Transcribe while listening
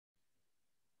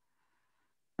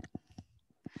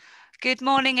Good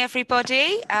morning,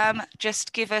 everybody.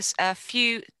 Just give us a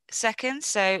few seconds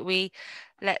so we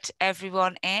let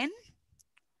everyone in.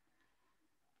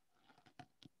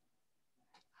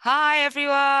 Hi,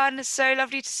 everyone. It's so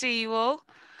lovely to see you all.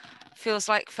 Feels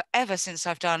like forever since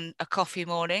I've done a coffee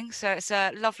morning, so it's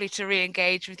lovely to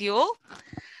re-engage with you all.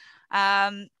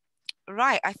 Right,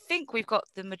 I think we've got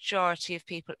the majority of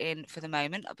people in for the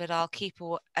moment, but I'll keep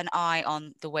an eye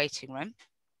on the waiting room.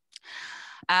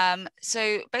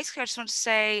 So basically, I just want to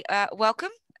say welcome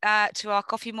to our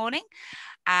coffee morning.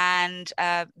 And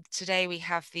today we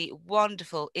have the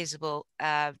wonderful Isobel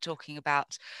talking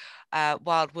about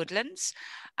wild woodlands,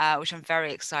 which I'm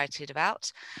very excited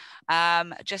about.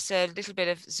 Just a little bit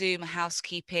of Zoom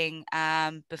housekeeping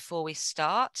before we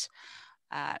start.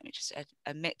 Let me just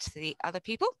omit the other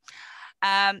people.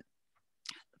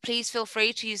 Please feel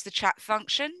free to use the chat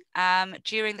function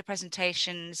during the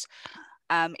presentations.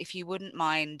 If you wouldn't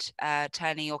mind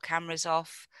turning your cameras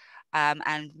off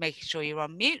and making sure you're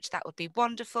on mute, that would be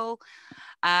wonderful.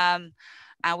 And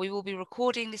we will be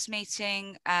recording this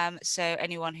meeting, so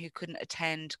anyone who couldn't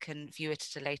attend can view it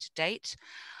at a later date.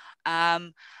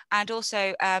 And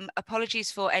also, apologies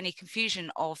for any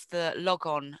confusion of the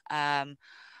log-on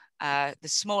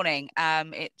this morning.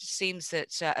 It seems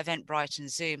that Eventbrite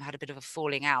and Zoom had a bit of a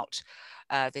falling out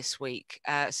this week,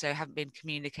 so haven't been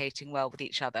communicating well with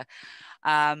each other.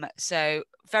 So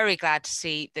very glad to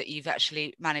see that you've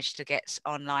actually managed to get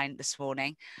online this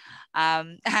morning.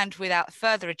 And without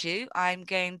further ado, I'm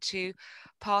going to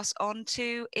pass on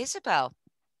to Isobel.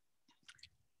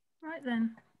 Right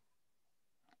then.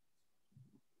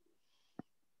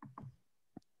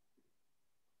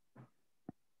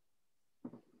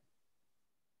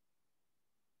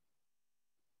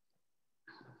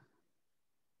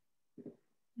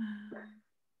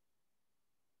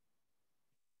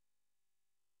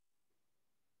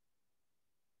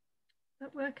 Is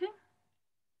that working?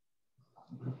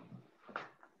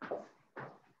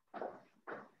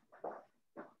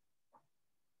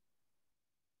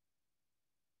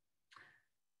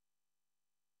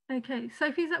 Okay,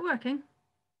 Sophie, is that working?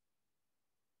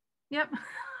 Yep,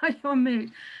 you're on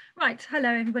mute. Right, hello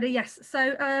everybody. Yes,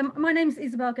 so my name is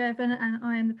Isobel Girvan and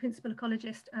I am the Principal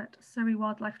Ecologist at Surrey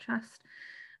Wildlife Trust.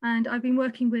 And I've been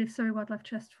working with Surrey Wildlife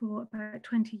Trust for about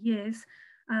 20 years.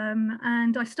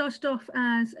 And I started off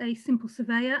as a simple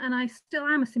surveyor, and I still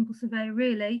am a simple surveyor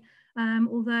really,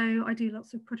 although I do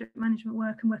lots of project management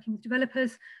work and working with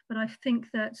developers. But I think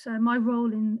that my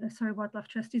role in Surrey Wildlife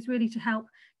Trust is really to help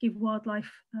give wildlife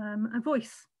a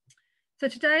voice. So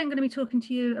today I'm going to be talking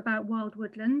to you about wild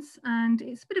woodlands, and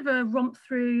it's a bit of a romp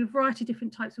through a variety of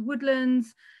different types of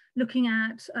woodlands, looking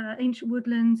at ancient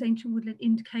woodland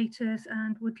indicators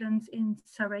and woodlands in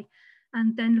Surrey,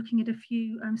 and then looking at a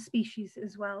few species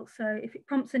as well. So if it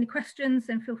prompts any questions,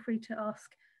 then feel free to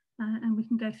ask and we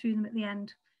can go through them at the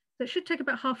end. So it should take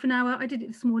about half an hour. I did it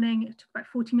this morning. It took about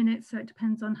 40 minutes, so it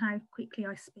depends on how quickly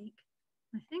I speak,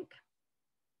 I think.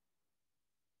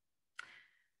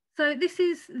 So this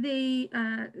is the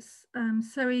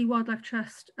Surrey Wildlife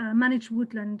Trust managed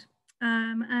woodland,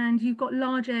 and you've got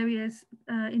large areas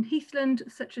in heathland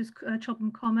such as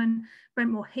Chobham Common,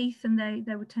 Brentmore Heath, and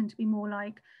they would tend to be more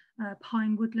like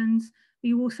pine woodlands. But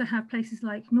you also have places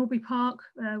like Norbury Park,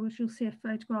 which you'll see a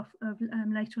photograph of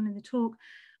later on in the talk,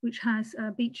 which has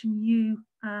beech and yew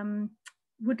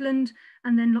woodland,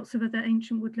 and then lots of other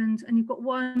ancient woodlands. And you've got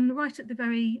one right at the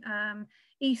very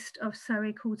east of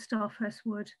Surrey called Starfirst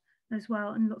Wood as well,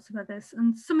 and lots of others.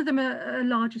 And some of them are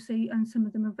larger, and some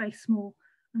of them are very small.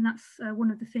 And that's one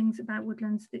of the things about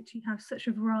woodlands, that you have such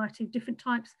a variety of different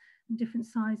types and different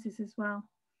sizes as well.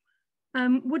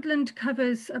 Woodland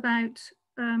covers about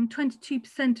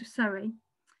 22% of Surrey.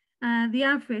 The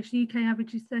average, the UK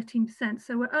average is 13%.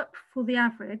 So we're up for the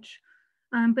average,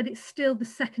 but it's still the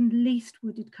second least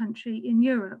wooded country in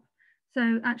Europe.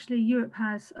 So actually Europe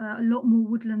has a lot more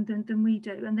woodland than we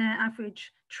do, and their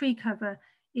average tree cover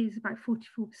is about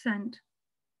 44%.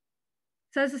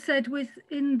 So as I said,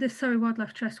 within the Surrey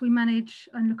Wildlife Trust, we manage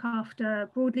and look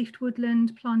after broadleafed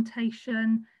woodland,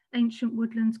 plantation, ancient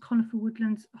woodlands, conifer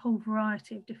woodlands, a whole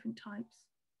variety of different types.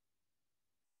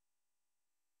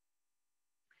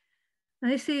 Now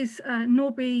this is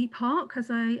Norbury Park,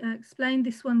 as I explained.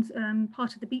 This one's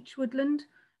part of the beech woodland,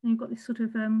 and you've got this sort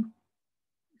of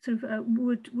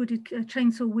wooded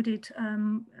chainsaw wooded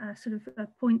sort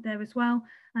of point there as well,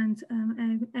 and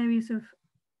areas of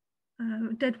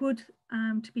deadwood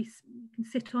you can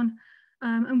sit on,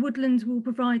 and woodlands will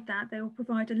provide that. They will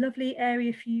provide a lovely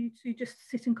area for you to just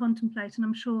sit and contemplate. And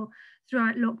I'm sure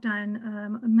throughout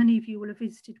lockdown, many of you will have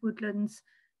visited woodlands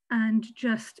and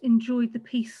just enjoyed the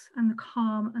peace and the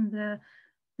calm and the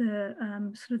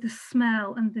sort of the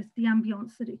smell and the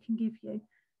ambience that it can give you.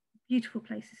 Beautiful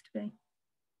places to be.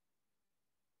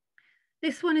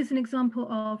 This one is an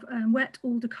example of wet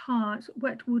alder carr,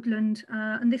 wet woodland,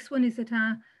 and this one is at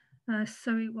our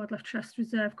Surrey Wildlife Trust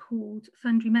reserve called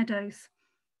Thundry Meadows.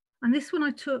 And this one I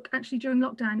took actually during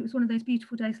lockdown. It was one of those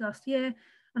beautiful days last year,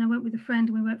 and I went with a friend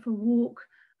and we went for a walk,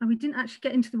 and we didn't actually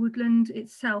get into the woodland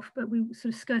itself, but we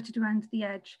sort of skirted around the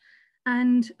edge.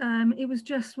 And it was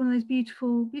just one of those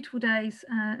beautiful, beautiful days,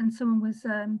 and someone was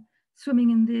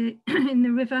swimming in the in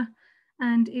the river.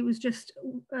 And it was just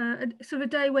sort of a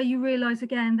day where you realise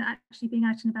again that actually being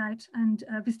out and about and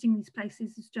visiting these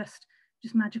places is just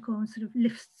magical and sort of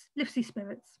lifts your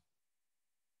spirits.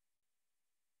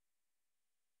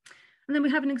 And then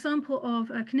we have an example of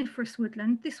a coniferous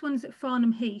woodland. This one's at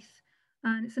Farnham Heath,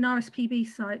 and it's an RSPB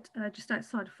site just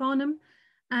outside of Farnham.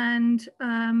 And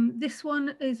this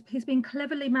one has been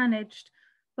cleverly managed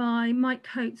by Mike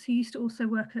Coates, who used to also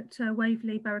work at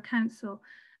Waverley Borough Council.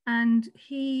 And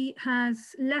he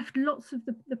has left lots of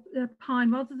the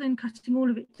pine rather than cutting all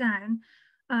of it down.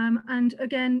 And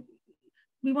again,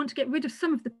 we want to get rid of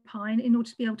some of the pine in order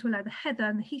to be able to allow the heather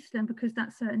and the heathland, because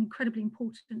that's an incredibly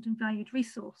important and valued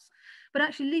resource. But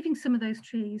actually leaving some of those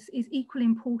trees is equally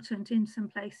important in some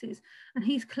places. And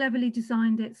he's cleverly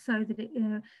designed it so that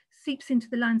it seeps into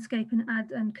the landscape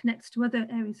and connects to other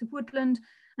areas of woodland.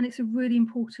 And it's a really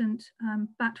important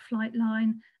bat flight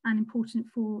line and important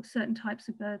for certain types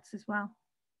of birds as well.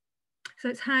 So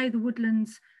it's how the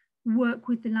woodlands work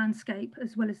with the landscape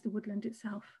as well as the woodland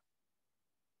itself.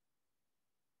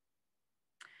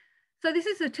 So this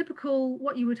is a typical,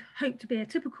 what you would hope to be a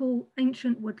typical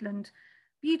ancient woodland.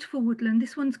 Beautiful woodland.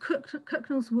 This one's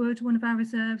Cucknall's Wood, one of our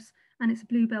reserves, and it's a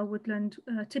bluebell woodland,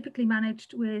 typically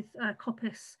managed with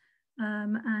coppice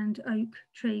and oak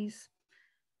trees.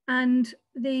 And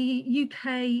the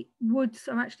UK woods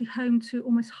are actually home to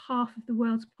almost half of the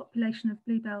world's population of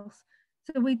bluebells.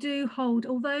 So we do hold,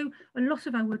 although a lot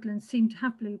of our woodlands seem to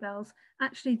have bluebells,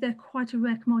 actually they're quite a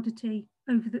rare commodity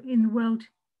in the world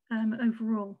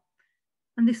overall.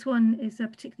 And this one is a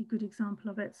particularly good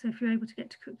example of it. So if you're able to get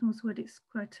to Cucknall's Wood, it's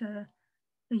quite a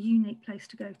unique place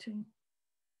to go to.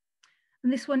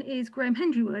 And this one is Graham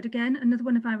Hendry Wood, again, another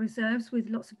one of our reserves with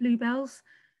lots of bluebells.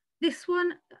 This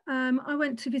one I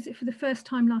went to visit for the first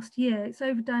time last year. It's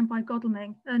over down by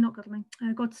Godalming, not Godalming,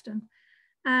 Godstone.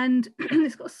 And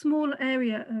it's got a small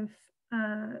area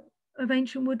of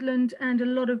ancient woodland and a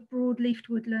lot of broad-leafed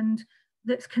woodland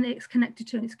that's connected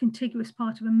to, and it's a contiguous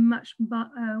part of a much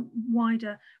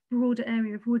wider, broader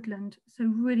area of woodland. So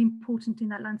really important in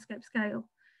that landscape scale.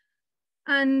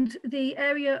 And the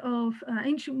area of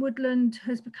ancient woodland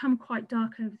has become quite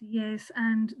dark over the years,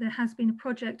 and there has been a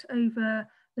project over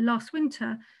the last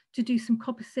winter to do some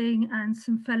coppicing and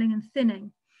some felling and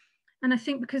thinning. And I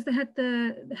think because they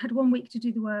had 1 week to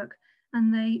do the work,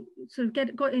 and they sort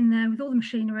of got in there with all the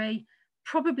machinery,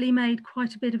 probably made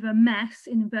quite a bit of a mess,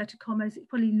 in inverted commas. It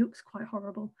probably looks quite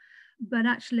horrible, but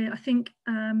actually I think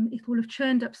it will have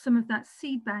churned up some of that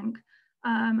seed bank,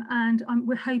 and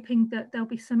we're hoping that there'll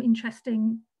be some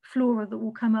interesting flora that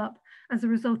will come up as a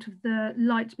result of the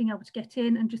light being able to get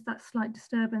in and just that slight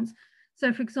disturbance.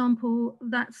 So for example,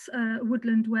 that's a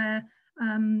woodland where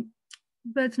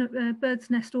bird's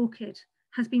nest orchid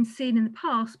has been seen in the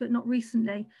past, but not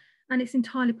recently. And it's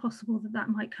entirely possible that that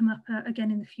might come up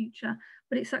again in the future.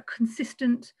 But it's that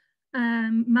consistent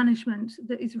management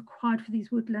that is required for these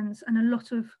woodlands. And a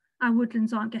lot of our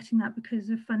woodlands aren't getting that because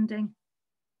of funding.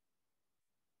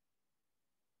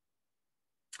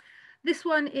 This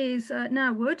one is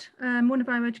Narwood, one of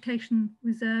our education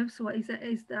reserves, or is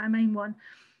our main one.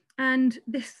 And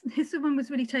this one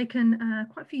was really taken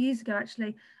quite a few years ago, actually.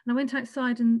 And I went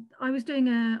outside and I was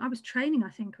training, I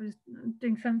think, I was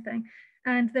doing something.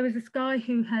 And there was this guy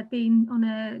who had been on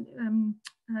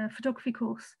a photography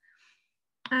course.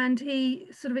 And he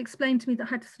sort of explained to me that I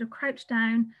had to sort of crouch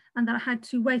down and that I had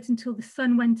to wait until the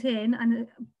sun went in. And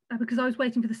because I was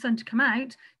waiting for the sun to come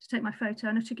out to take my photo,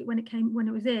 and I took it when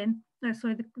it was in. No,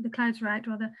 sorry, the clouds were out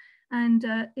rather. And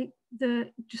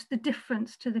just the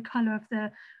difference to the colour of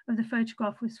the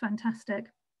photograph was fantastic.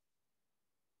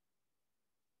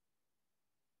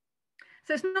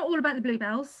 So it's not all about the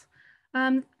bluebells.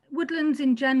 Woodlands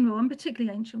in general, and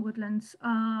particularly ancient woodlands,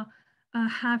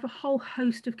 have a whole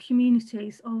host of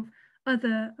communities of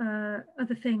other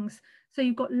things. So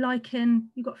you've got lichen,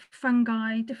 you've got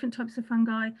fungi, different types of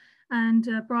fungi, and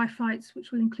bryophytes,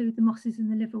 which will include the mosses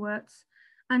and the liverworts.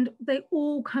 And they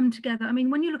all come together. I mean,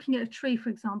 when you're looking at a tree, for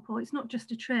example, it's not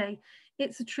just a tree,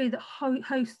 it's a tree that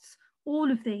hosts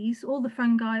all of these, all the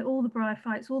fungi, all the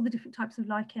bryophytes, all the different types of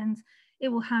lichens. It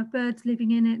will have birds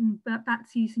living in it and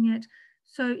bats using it.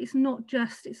 So it's not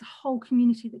just, it's a whole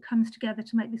community that comes together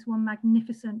to make this one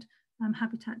magnificent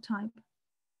habitat type.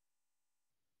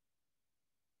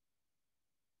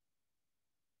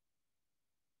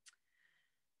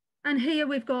 And here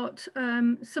we've got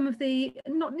some of the,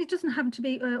 it doesn't have to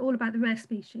be all about the rare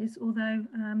species, although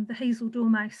the hazel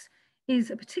dormouse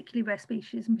is a particularly rare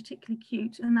species and particularly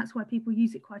cute, and that's why people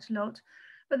use it quite a lot.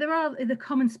 But there are the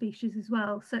common species as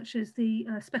well, such as the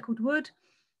speckled wood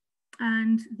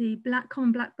and the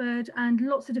common blackbird, and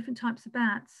lots of different types of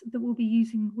bats that will be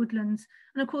using woodlands.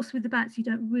 And of course, with the bats, you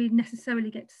don't really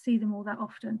necessarily get to see them all that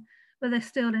often, but they're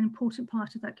still an important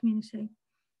part of that community.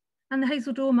 And the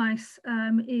hazel dormouse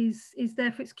is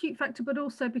there for its cute factor, but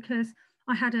also because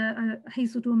I had a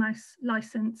hazel dormouse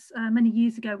license many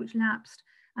years ago, which lapsed,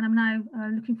 and I'm now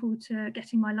looking forward to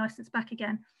getting my license back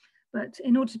again. But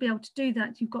in order to be able to do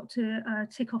that, you've got to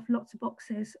tick off lots of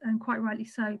boxes, and quite rightly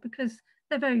so, because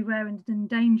they're very rare and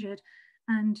endangered,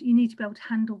 and you need to be able to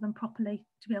handle them properly,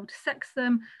 to be able to sex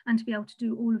them, and to be able to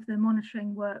do all of the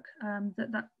monitoring work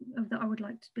that I would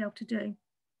like to be able to do.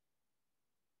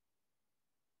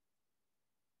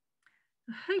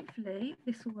 Hopefully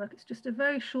this will work. It's just a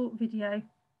very short video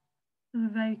of a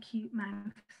very cute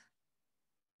mouse.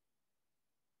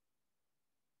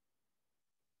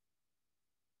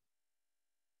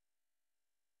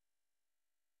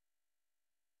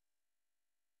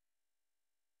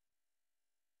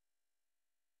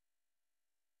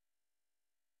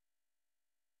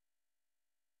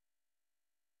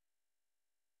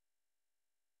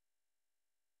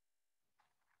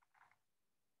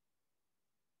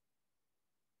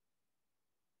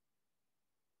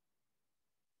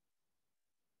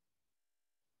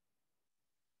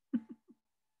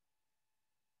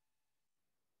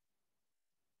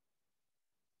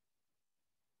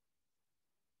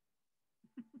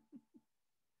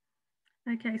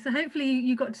 Okay, so hopefully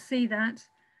you got to see that.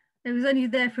 It was only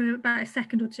there for about a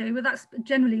second or two, but that's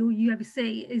generally all you ever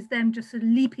see, is them just sort of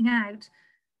leaping out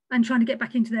and trying to get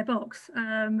back into their box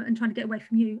and trying to get away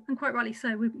from you. And quite rightly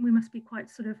so, we must be quite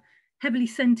sort of heavily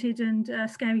scented and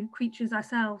scary creatures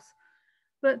ourselves.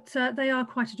 But they are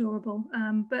quite adorable,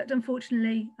 but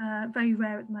unfortunately very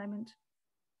rare at the moment.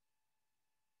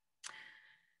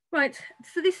 Right,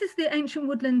 so this is the ancient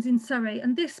woodlands in Surrey,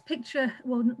 and this picture,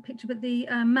 well, not picture, but the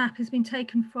map has been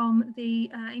taken from the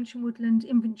ancient woodland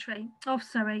inventory of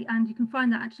Surrey, and you can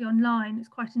find that actually online. It's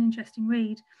quite an interesting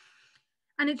read.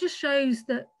 And it just shows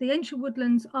that the ancient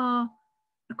woodlands are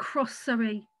across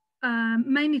Surrey,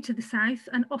 mainly to the south,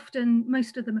 and often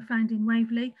most of them are found in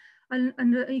Waverley.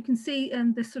 And you can see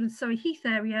in the sort of Surrey Heath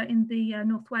area in the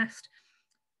northwest,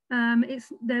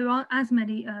 there aren't as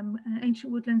many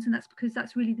ancient woodlands, and that's because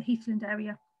that's really the heathland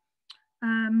area.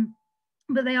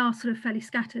 But they are sort of fairly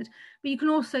scattered. But you can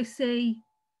also see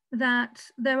that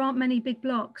there aren't many big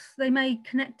blocks. They may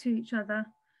connect to each other,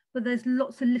 but there's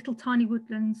lots of little tiny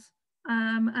woodlands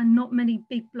and not many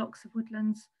big blocks of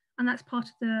woodlands. And that's part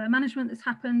of the management that's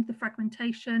happened, the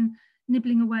fragmentation,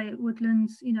 nibbling away at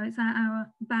woodlands. You know, it's our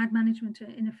bad management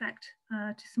in effect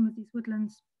to some of these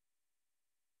woodlands.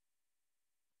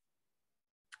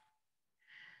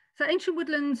 So ancient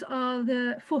woodlands are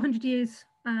the 400 years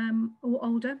or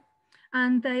older,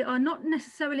 and they are not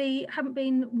necessarily, haven't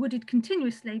been wooded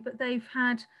continuously, but they've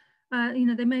had, you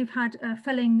know, they may have had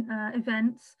felling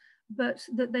events, but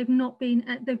that they've not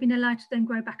been, they've been allowed to then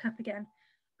grow back up again.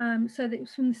 So that it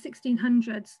was from the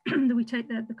 1600s that we take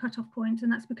the cutoff point,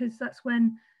 and that's because that's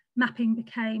when mapping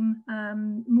became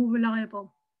more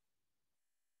reliable.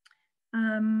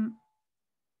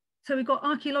 So we've got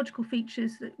archaeological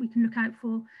features that we can look out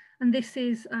for, and this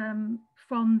is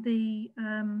from the,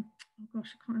 oh gosh,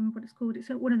 I can't remember what it's called. It's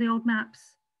one of the old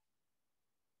maps.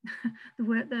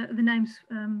 the name's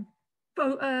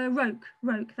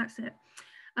Roke, that's it.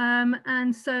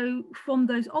 And so from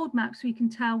those old maps, we can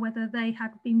tell whether they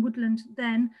had been woodland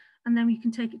then, and then we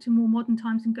can take it to more modern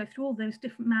times and go through all those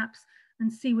different maps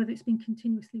and see whether it's been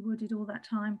continuously wooded all that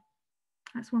time.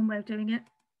 That's one way of doing it.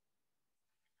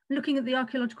 Looking at the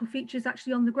archaeological features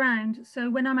actually on the ground. So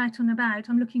when I'm out and about,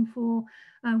 I'm looking for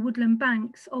woodland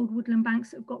banks, old woodland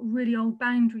banks that have got really old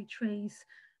boundary trees.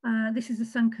 This is a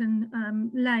sunken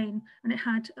lane, and it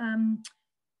had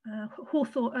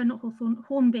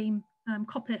hornbeam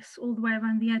coppice all the way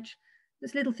around the edge.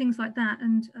 There's little things like that,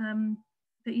 and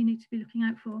that you need to be looking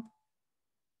out for.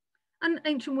 And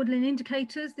ancient woodland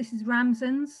indicators. This is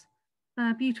Ramsons.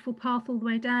 Beautiful path all the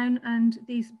way down, and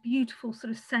these beautiful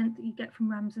sort of scent that you get from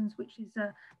Ramsons, which is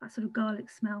that sort of garlic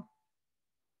smell.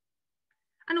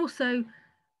 And also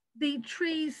The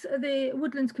trees, the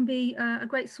woodlands can be a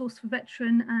great source for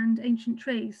veteran and ancient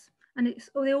trees, and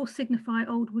they all signify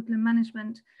old woodland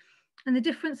management. And the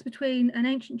difference between an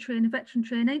ancient tree and a veteran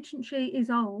tree, an ancient tree is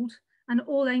old, and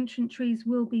all ancient trees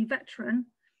will be veteran,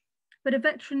 but a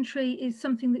veteran tree is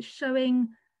something that's showing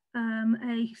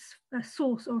a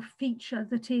source or a feature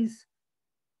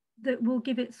that will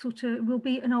give it will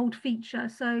be an old feature.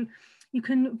 So you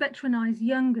can veteranize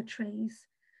younger trees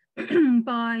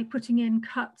by putting in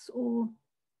cuts or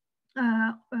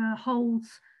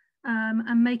holes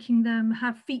and making them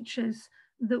have features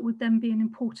that would then be an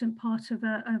important part of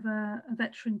a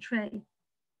veteran tree.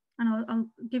 And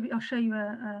I'll show you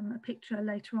a picture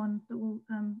later on that will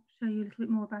show you a little bit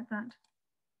more about that.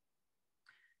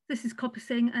 This is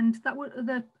coppicing, and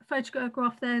the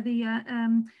photograph there,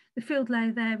 the field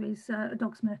layer there is a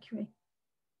dog's mercury.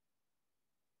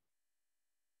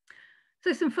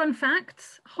 So some fun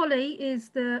facts. Holly is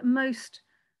the most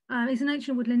is an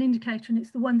ancient woodland indicator, and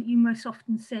it's the one that you most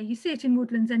often see. You see it in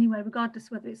woodlands anyway, regardless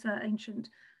whether it's ancient.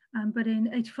 But in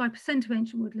 85% of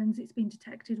ancient woodlands, it's been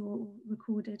detected or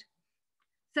recorded.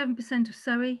 7% of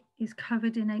Surrey is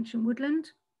covered in ancient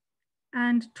woodland,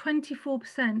 and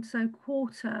 24%, so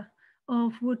quarter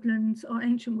of woodlands or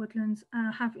ancient woodlands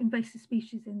have invasive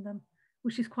species in them,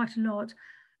 which is quite a lot.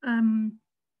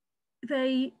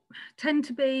 They tend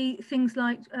to be things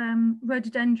like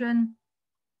rhododendron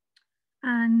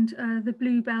and the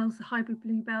bluebells, the hybrid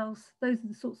bluebells. Those are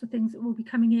the sorts of things that will be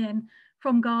coming in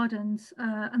from gardens,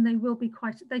 and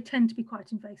they tend to be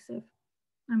quite invasive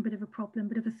and a bit of a problem,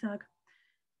 bit of a thug.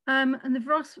 And the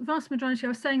vast majority, I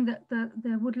was saying that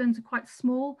the woodlands are quite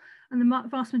small, and the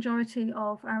vast majority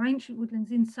of our ancient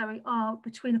woodlands in Surrey are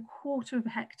between 1/4 of a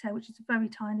hectare, which is very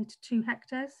tiny, to 2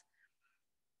 hectares.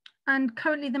 And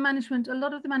currently the management, a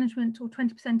lot of the management, or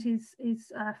 20%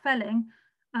 is felling,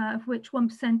 of which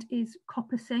 1% is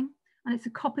coppicing. And it's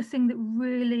a coppicing that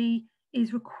really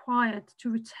is required to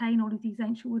retain all of these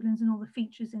ancient woodlands and all the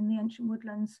features in the ancient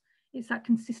woodlands. It's that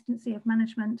consistency of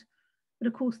management. But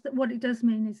of course, what it does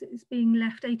mean is it's being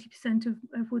left, 80%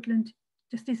 of woodland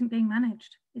just isn't being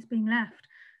managed. It's being left,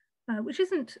 which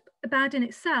isn't bad in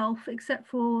itself, except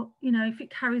for, if it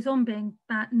carries on being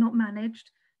not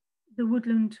managed, the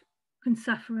woodland can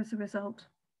suffer as a result.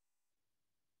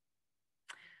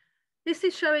 This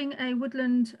is showing a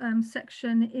woodland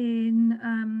section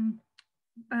in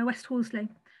West Horsley.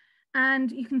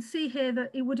 And you can see here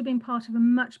that it would have been part of a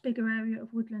much bigger area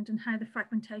of woodland and how the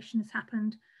fragmentation has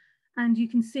happened. And you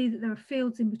can see that there are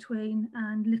fields in between,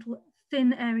 and little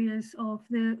thin areas of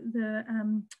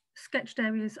the sketched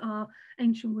areas are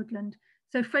ancient woodland.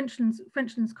 So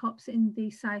Frenchlands copse in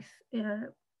the south, in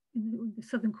the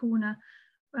southern corner,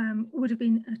 would have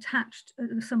been attached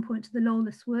at some point to the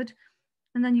Lawless Wood.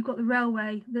 And then you've got the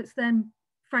railway that's then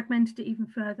fragmented it even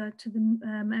further to the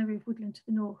area of woodland to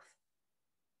the north.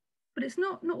 But it's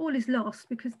not all is lost,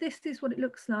 because this is what it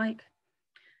looks like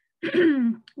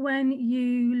when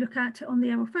you look at it on the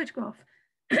aerial photograph.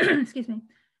 Excuse me.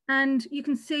 And you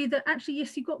can see that actually,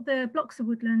 yes, you've got the blocks of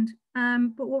woodland,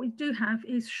 but what we do have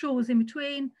is shores in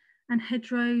between and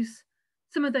hedgerows.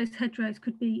 Some of those hedgerows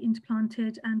could be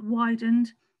interplanted and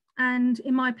widened. And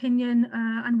in my opinion,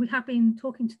 and we have been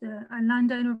talking to the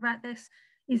landowner about this,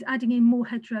 is adding in more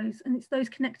hedgerows. And it's those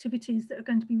connectivities that are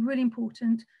going to be really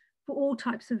important for all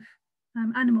types of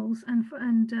animals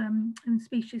and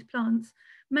species plants,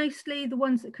 mostly the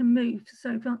ones that can move.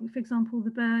 So for example,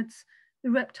 the birds,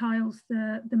 the reptiles,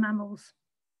 the mammals.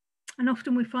 And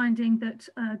often we're finding that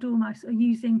dormice are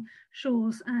using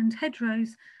shores and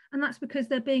hedgerows, and that's because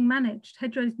they're being managed.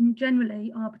 Hedgerows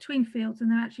generally are between fields, and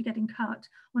they're actually getting cut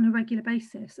on a regular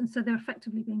basis, and so they're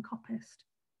effectively being coppiced.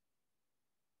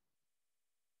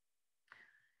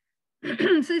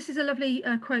 So this is a lovely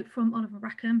quote from Oliver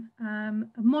Rackham.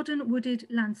 A modern wooded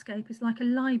landscape is like a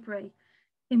library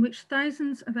in which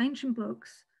thousands of ancient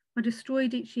books are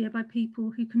destroyed each year by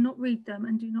people who cannot read them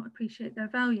and do not appreciate their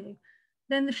value.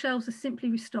 Then the shelves are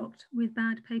simply restocked with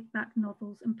bad paperback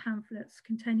novels and pamphlets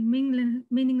containing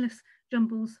meaningless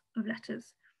jumbles of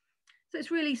letters. So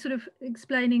it's really sort of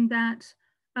explaining that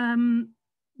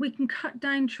we can cut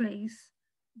down trees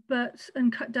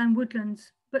and cut down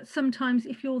woodlands, but sometimes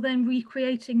if you're then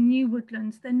recreating new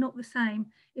woodlands, they're not the same.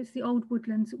 It's the old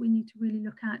woodlands that we need to really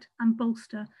look at and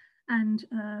bolster and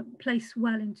place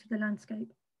well into the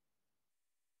landscape.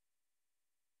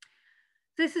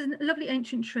 This is a lovely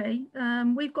ancient tree.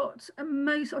 We've got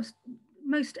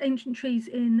most ancient trees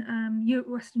in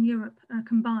Western Europe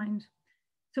combined.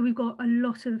 So we've got a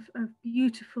lot of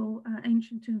beautiful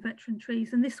ancient and veteran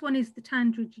trees. And this one is the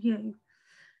Tandridge yew.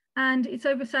 And it's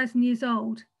over 1,000 years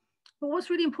old. But what's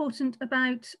really important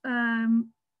about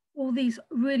all these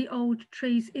really old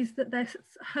trees is that they're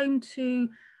home to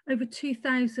over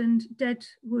 2,000 dead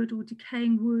wood or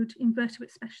decaying wood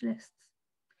invertebrate specialists.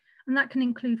 And that can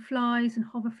include flies and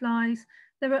hoverflies.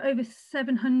 There are over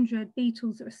 700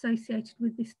 beetles that are associated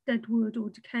with this dead wood or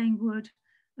decaying wood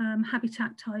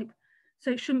habitat type.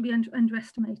 So it shouldn't be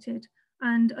underestimated.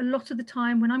 And a lot of the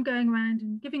time when I'm going around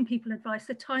and giving people advice,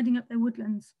 they're tidying up their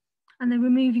woodlands and they're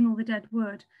removing all the dead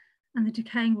wood and the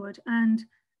decaying wood, and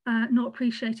not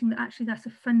appreciating that actually that's a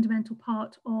fundamental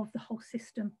part of the whole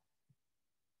system.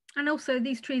 And also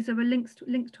these trees are linked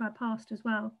to our past as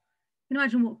well. You can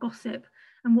imagine what gossip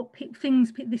and what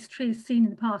things this tree has seen in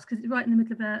the past, because it's right in the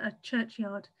middle of a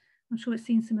churchyard. I'm sure it's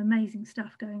seen some amazing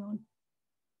stuff going on.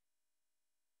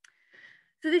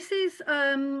 So this is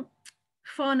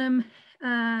Farnham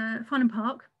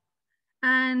Park,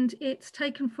 and it's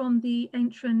taken from the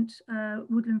ancient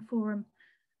Woodland Forum,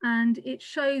 and it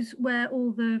shows where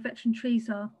all the veteran trees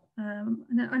are. I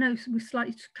know we're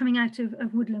slightly coming out of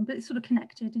woodland, but it's sort of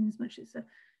connected in as much as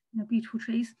beautiful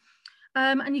trees.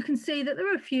 And you can see that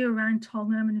there are a few around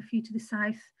Tongham and a few to the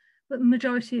south, but the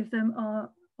majority of them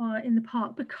are in the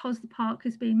park because the park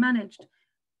has been managed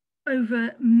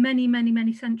over many, many,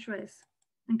 many centuries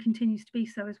and continues to be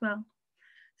so as well.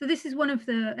 So this is one of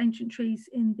the ancient trees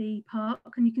in the park,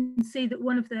 and you can see that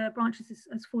one of the branches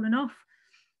has fallen off,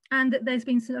 and that there's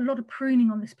been a lot of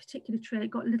pruning on this particular tree.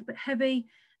 It got a little bit heavy,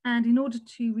 and in order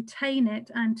to retain it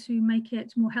and to make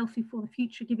it more healthy for the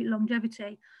future, give it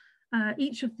longevity,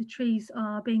 each of the trees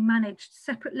are being managed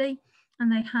separately,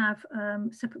 and they have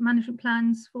separate management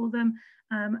plans for them,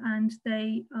 and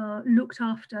they are looked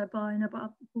after by an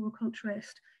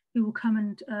arboriculturist who will come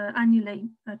and annually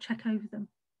check over them.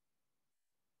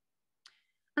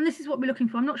 And this is what we're looking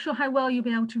for. I'm not sure how well you'll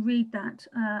be able to read that,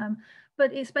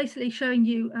 but it's basically showing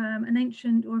you an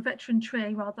ancient or a veteran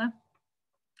tree rather,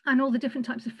 and all the different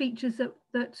types of features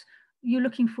that you're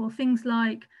looking for. Things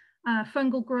like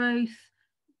fungal growth,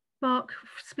 bark,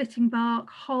 splitting bark,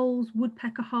 holes,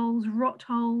 woodpecker holes, rot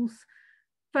holes,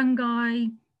 fungi,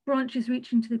 branches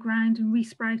reaching to the ground and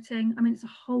resprouting. I mean, it's a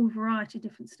whole variety of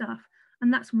different stuff.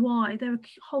 And that's why they're a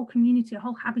whole community, a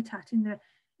whole habitat in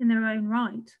their own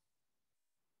right.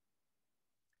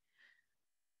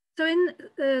 So in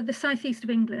the southeast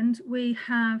of England, we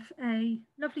have a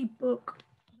lovely book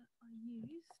that I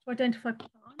used to identify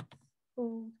plants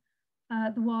called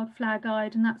The Wildflower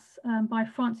Guide, and that's by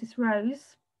Francis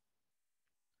Rose.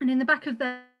 And in the back of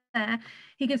there,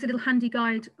 he gives a little handy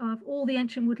guide of all the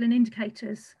ancient woodland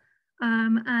indicators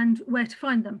and where to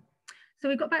find them. So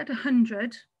we've got about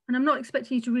 100, and I'm not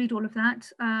expecting you to read all of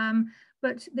that,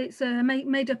 but it's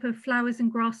made up of flowers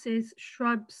and grasses,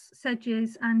 shrubs,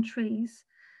 sedges, and trees.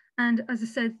 And as I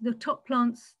said, the top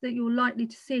plants that you're likely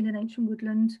to see in an ancient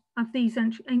woodland of these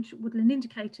ancient woodland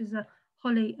indicators are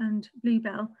holly and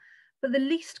bluebell. But the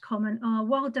least common are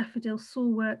wild daffodil,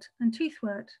 sawwort, and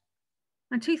toothwort.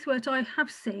 And toothwort I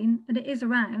have seen, and it is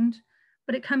around,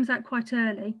 but it comes out quite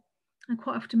early and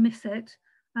quite often miss it.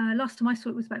 Last time I saw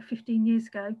it was about 15 years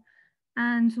ago.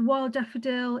 And wild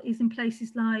daffodil is in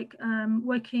places like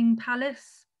Woking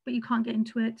Palace, but you can't get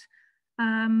into it.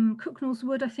 Cooknall's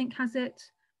Wood, I think, has it.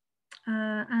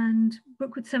 And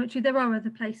Brookwood Cemetery, there are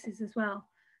other places as well.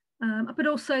 But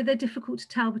also they're difficult to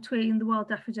tell between the wild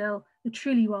daffodil, the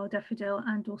truly wild daffodil,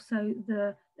 and also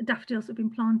the daffodils that have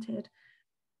been planted,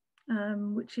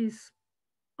 which is,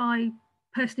 I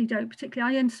personally don't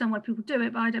particularly, I understand why people do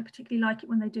it, but I don't particularly like it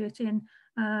when they do it in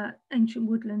ancient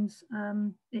woodlands.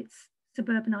 It's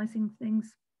suburbanizing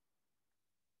things.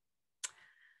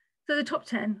 So the top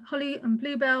 10, holly and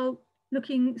bluebell,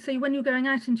 so when you're going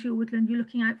out into your woodland, you're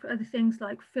looking out for other things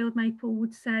like field maple,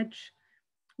 wood sedge,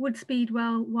 wood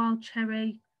speedwell, wild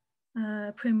cherry,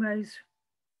 primrose,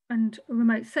 and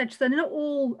remote sedge. So they're not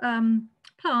all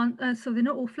so they're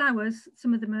not all flowers.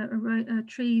 Some of them are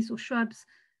trees or shrubs,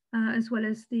 as well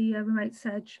as the remote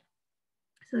sedge.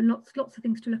 So lots of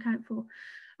things to look out for.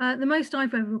 The most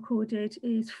I've ever recorded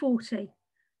is 40.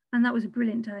 And that was a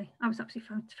brilliant day. I was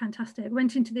absolutely fantastic. I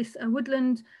went into this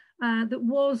woodland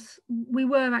we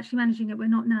were actually managing it. We're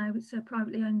not now, it's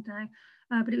privately owned now,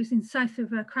 but it was in south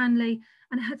of Cranley,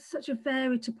 and it had such a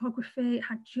varied topography. It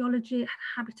had geology, it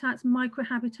had habitats,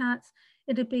 microhabitats.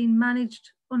 It had been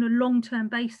managed on a long-term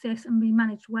basis and been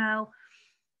managed well.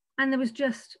 And it was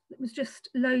just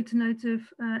loads and loads of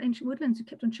ancient woodlands who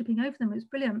kept on tripping over them. It was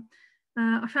brilliant.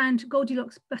 I found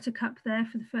Goldilocks buttercup there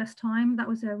for the first time. That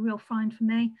was a real find for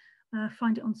me.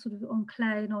 Find it on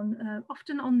clay and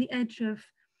often on the edge of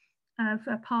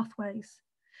pathways.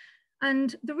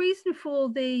 And the reason for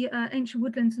the ancient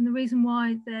woodlands, and the reason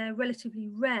why they're relatively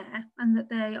rare and that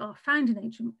they are found in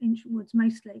ancient woods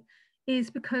mostly, is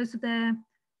because of their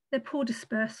poor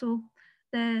dispersal,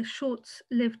 their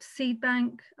short-lived seed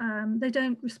bank. They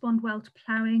don't respond well to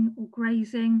ploughing or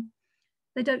grazing.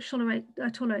 They don't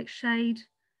tolerate shade,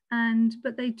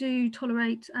 but they do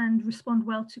tolerate and respond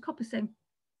well to coppicing.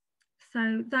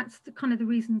 So that's the kind of the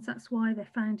reasons that's why they're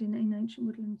found in ancient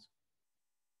woodlands.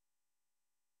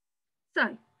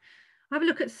 So have a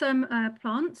look at some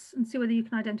plants and see whether you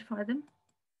can identify them.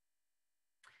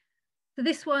 So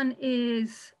this one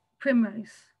is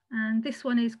primrose, and this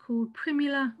one is called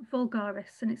Primula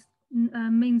vulgaris, and it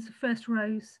means the first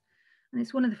rose. And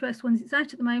it's one of the first ones. It's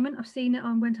out at the moment. I've seen it.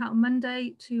 I went out on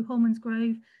Monday to Holman's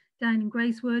Grove down in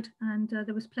Greyswood, and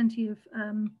there was plenty of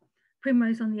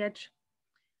primrose on the edge.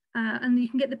 And you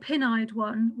can get the pin-eyed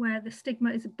one where the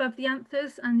stigma is above the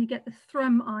anthers, and you get the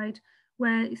thrum-eyed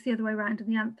where it's the other way around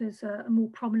and the anthers are more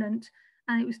prominent.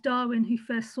 And it was Darwin who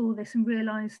first saw this and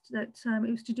realised that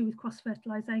it was to do with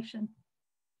cross-fertilisation.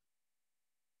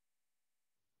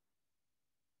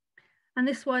 And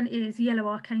this one is Yellow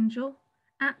Archangel,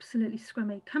 absolutely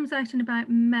scrummy. Comes out in about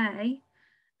May,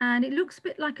 and it looks a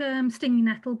bit like a stinging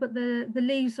nettle, but the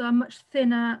leaves are much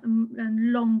thinner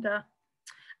and longer.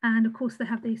 And of course, they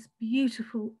have these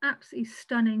beautiful, absolutely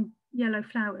stunning yellow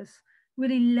flowers,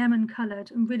 really lemon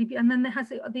coloured and really, and then it has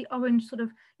the orange sort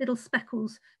of little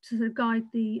speckles to sort of guide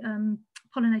the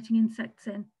pollinating insects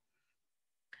in.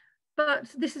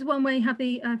 But this is one where you have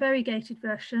the variegated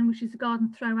version, which is the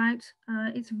garden throwout.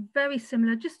 It's very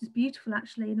similar, just as beautiful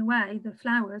actually in a way, the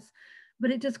flowers,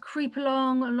 but it does creep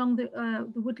along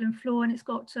the woodland floor, and it's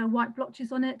got white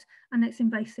blotches on it, and it's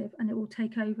invasive, and it will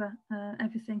take over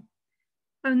everything.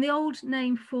 And the old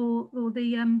name for, or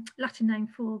the Latin name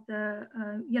for the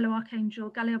yellow archangel,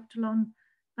 Galeoptilon,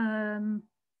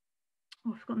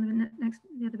 I've forgotten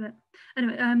the other bit.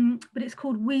 Anyway, but it's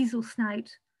called weasel snout.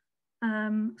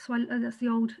 So that's the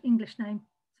old English name.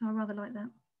 So I rather like that.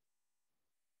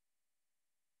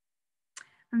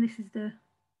 And this is the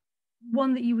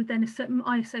one that you would then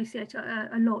I associate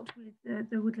a lot with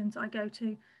the woodlands I go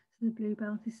to. So the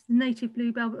bluebell. This is the native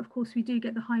bluebell, but of course we do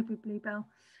get the hybrid bluebell,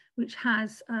 which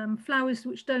has flowers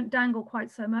which don't dangle quite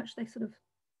so much. They sort of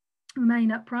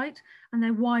remain upright, and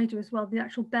they're wider as well. The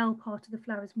actual bell part of the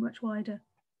flower is much wider.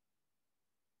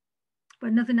 But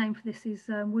another name for this is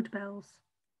woodbells.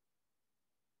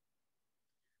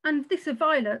 And these are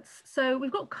violets. So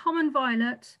we've got common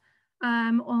violet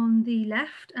on the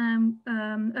left and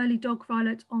early dog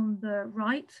violet on the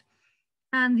right.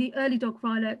 And the early dog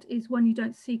violet is one you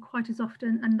don't see quite as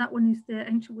often, and that one is the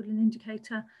ancient woodland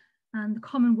indicator. And the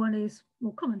common one is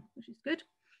more common, which is good.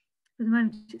 For the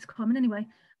moment, it's common anyway.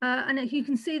 And you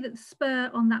can see that the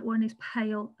spur on that one is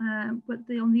pale, but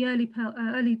on the early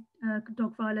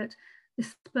dog violet, the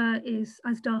spur is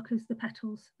as dark as the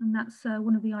petals, and that's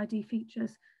one of the ID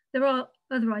features. There are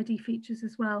other ID features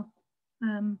as well,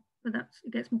 but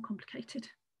it gets more complicated.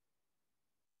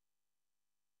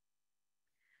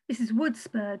 This is wood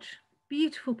spurge,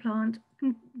 beautiful plant,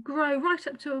 can grow right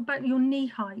up to about your knee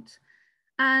height.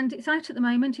 And it's out at the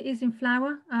moment. It is in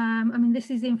flower. I mean, this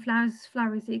is in flowers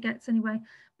as it gets anyway.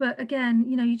 But again,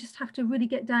 you know, you just have to really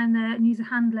get down there and use a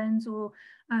hand lens, or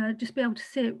just be able to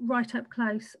see it right up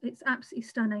close. It's absolutely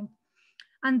stunning.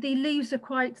 And the leaves are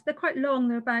quite long.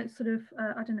 They're about sort of,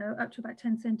 I don't know, up to about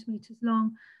 10 centimetres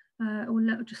long, or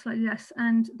just slightly less.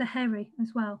 And they're hairy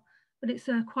as well. But it's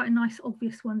quite a nice,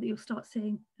 obvious one that you'll start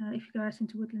seeing if you go out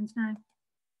into woodlands now.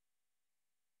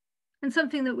 And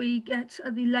something that we get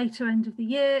at the later end of the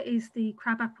year is the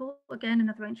crabapple, again,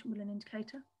 another ancient woodland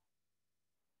indicator.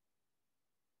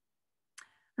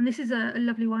 And this is a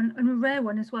lovely one, and a rare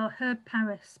one as well, herb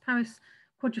Paris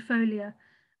quadrifolia.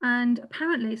 And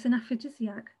apparently it's an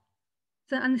aphrodisiac.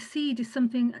 So, and the seed is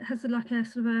something that has like a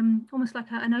sort of almost like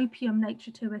an opium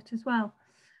nature to it as well.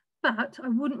 But I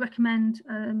wouldn't recommend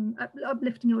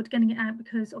uplifting it or getting it out,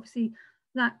 because obviously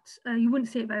that you wouldn't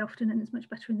see it very often, and it's much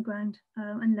better in the ground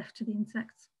and left to the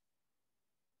insects.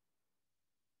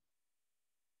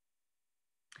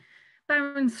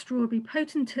 Barren strawberry,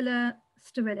 Potentilla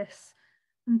sterilis.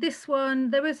 And this one,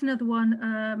 there is another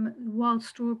one, wild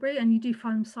strawberry, and you do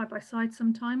find them side by side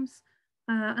sometimes.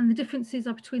 And the differences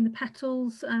are between the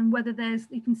petals, and whether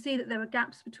you can see that there are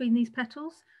gaps between these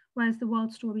petals, whereas the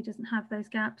wild strawberry doesn't have those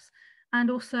gaps.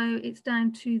 And also it's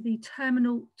down to the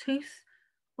terminal tooth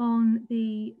on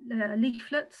the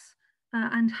leaflets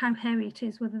and how hairy it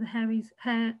is, whether the hairs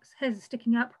are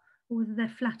sticking up or whether they're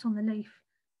flat on the leaf.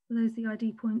 So those are the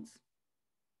ID points.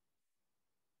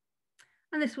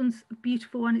 And this one's a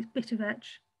beautiful one. It's bit of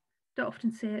etch. Don't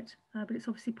often see it, but it's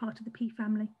obviously part of the pea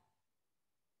family.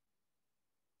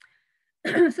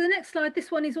 So the next slide,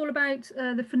 this one is all about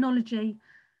the phenology.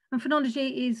 And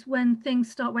phenology is when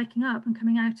things start waking up and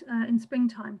coming out in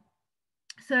springtime.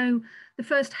 So the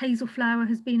first hazel flower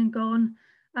has been and gone.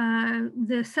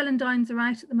 The celandines are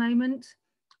out at the moment.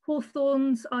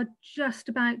 Hawthorns are just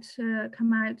about to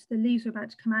come out. The leaves are about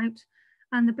to come out,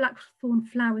 and the blackthorn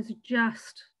flowers are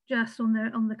just on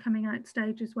the coming out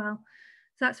stage as well.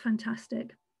 So that's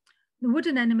fantastic. The wood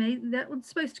anemone, that one's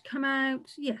supposed to come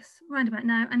out, yes, around about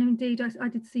now. And indeed, I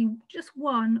did see just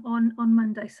one on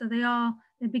Monday. So they're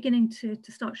beginning to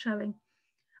start showing.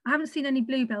 I haven't seen any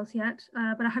bluebells yet,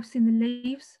 but I have seen the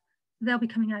leaves. They'll be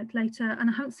coming out later. And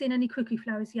I haven't seen any cuckoo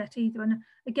flowers yet either. And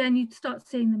again, you'd start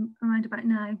seeing them around about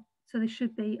now. So they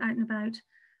should be out and about.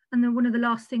 And then one of the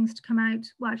last things to come out,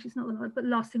 well, actually it's not the last, but the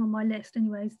last thing on my list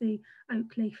anyway, is the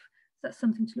oak leaf. So that's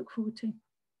something to look forward to.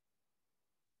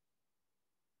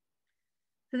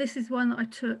 So this is one that I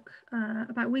took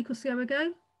about a week or so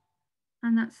ago.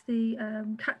 And that's the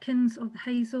catkins of the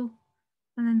hazel.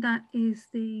 And then that is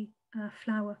the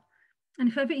flower. And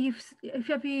if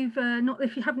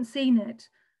you haven't seen it,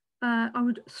 I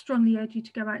would strongly urge you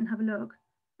to go out and have a look.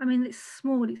 I mean, it's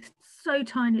small, it's so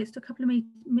tiny, it's a couple of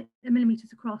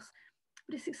millimeters across,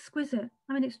 but it's exquisite.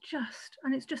 I mean, it's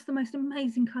just the most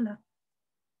amazing colour.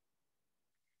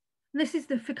 This is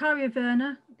the Ficaria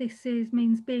verna. This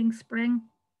means being spring,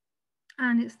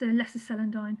 and it's the lesser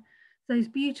celandine. Those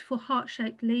beautiful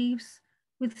heart-shaped leaves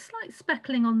with slight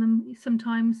speckling on them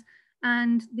sometimes,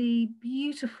 and the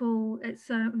beautiful, it's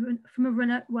from a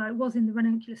well, it was in the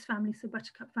ranunculus family, so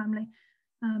buttercup family,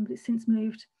 but it's since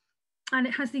moved. And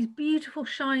it has these beautiful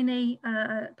shiny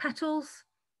petals,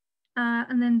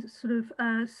 and then sort of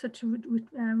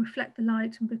reflect the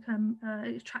light and become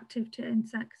attractive to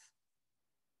insects.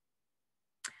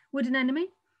 Wood anemone.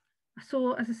 As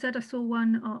I said, I saw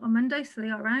one on Monday, so they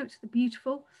are out. They're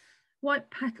beautiful, white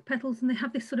petals, and they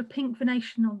have this sort of pink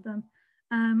venation on them.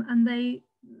 And they,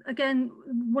 again,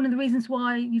 one of the reasons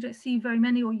why you don't see very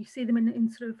many, or you see them in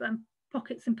sort of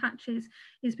pockets and patches,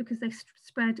 is because they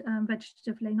spread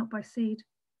vegetatively, not by seed.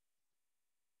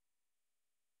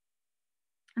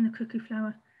 And the cuckoo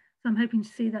flower. So I'm hoping to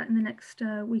see that in the next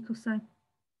week or so.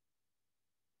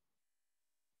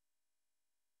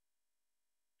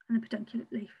 And the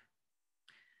pedunculate leaf.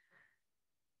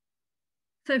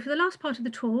 So for the last part of the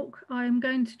talk, I'm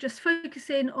going to just focus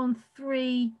in on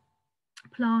 3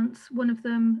 plants. One of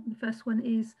them, the first one,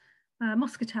 is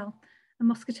muscatel. And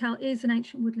muscatel is an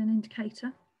ancient woodland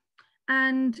indicator.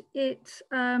 And it,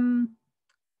 let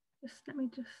me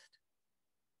just,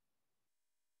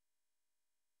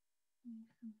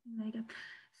 there you go.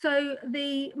 So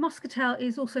the muscatel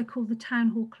is also called the town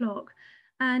hall clock.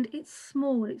 And it's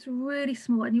small, it's really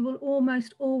small, and you will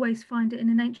almost always find it in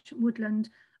an ancient woodland,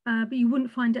 but you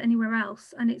wouldn't find it anywhere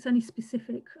else. And it's only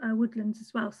specific woodlands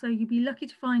as well. So you'd be lucky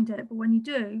to find it, but when you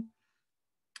do,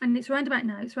 and it's around about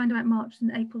now, it's around about March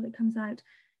and April that it comes out,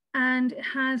 and it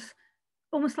has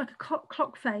almost like a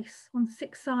clock face on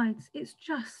 6 sides. It's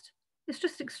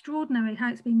just extraordinary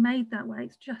how it's been made that way.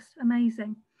 It's just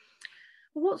amazing.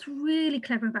 But what's really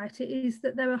clever about it is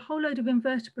that there are a whole load of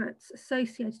invertebrates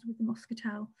associated with the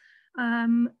muscatel.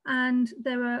 And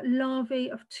there are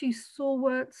larvae of 2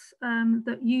 sawworts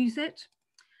that use it.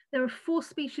 There are 4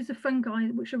 species of fungi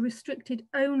which are restricted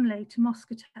only to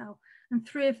muscatel, and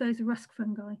 3 of those are rust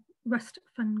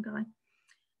fungi.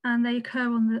 And they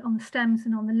occur on the stems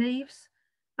and on the leaves.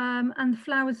 And the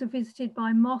flowers are visited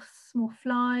by moths, small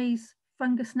flies,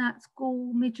 fungus gnats,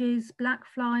 gall midges, black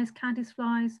flies,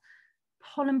 caddisflies,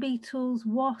 pollen beetles,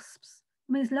 wasps.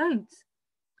 I mean, there's loads.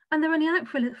 And they're only out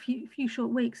for a few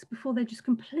short weeks before they just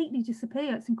completely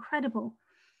disappear. It's incredible.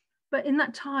 But in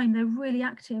that time, they're really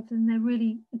active and they're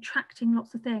really attracting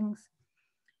lots of things.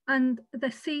 And their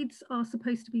seeds are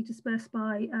supposed to be dispersed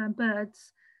by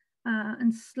birds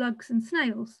and slugs and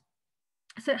snails.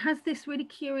 So it has this really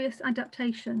curious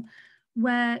adaptation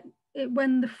where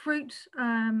when the fruit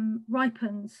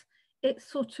ripens, it's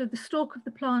sort of the stalk of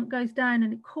the plant goes down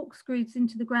and it corkscrews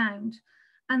into the ground.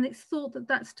 And it's thought that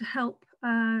that's to help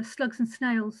slugs and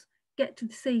snails get to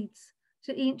the seeds,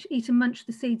 to eat and munch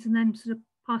the seeds and then sort of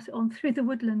pass it on through the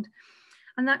woodland.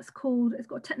 And that's called, it's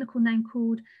got a technical name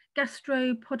called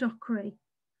gastropodocarry,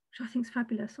 which I think is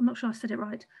fabulous. I'm not sure I said it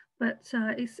right, but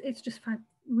it's just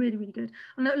really, really good.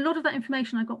 And a lot of that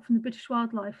information I got from the British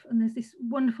Wildlife, and there's this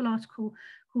wonderful article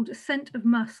called A Scent of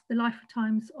Musk, The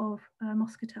Lifetimes of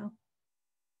Muscatel.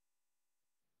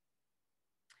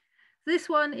 This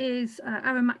one is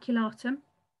Aramaculatum,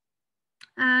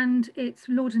 and it's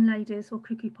Lord and Ladies or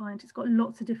Cuckoo Pint. It's got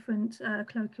lots of different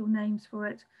colloquial names for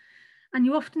it. And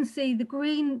you often see the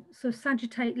green sort of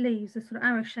sagittate leaves, the sort of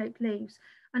arrow-shaped leaves,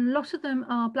 and a lot of them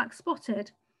are black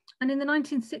spotted. And in the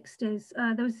 1960s,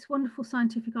 there was this wonderful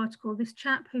scientific article, this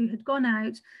chap who had gone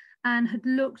out and had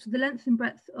looked the length and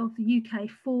breadth of the UK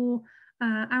for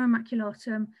Arum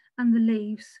maculatum and the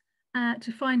leaves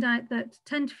to find out that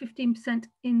 10 to 15%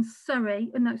 in Surrey,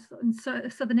 no, in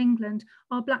southern England,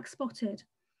 are black spotted.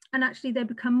 And actually they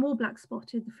become more black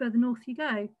spotted the further north you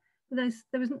go.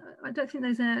 I don't think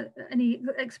there's any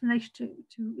explanation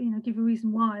to give a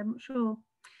reason why, I'm not sure.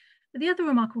 But the other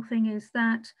remarkable thing is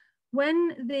that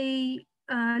when the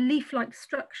leaf-like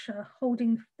structure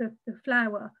holding the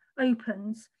flower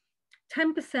opens,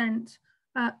 10%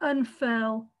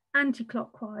 unfurl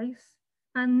anti-clockwise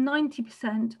and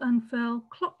 90% unfurl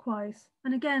clockwise.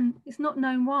 And again, it's not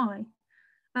known why,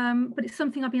 but it's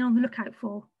something I've been on the lookout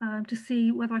for to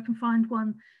see whether I can find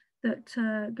one that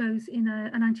goes in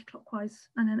an anti-clockwise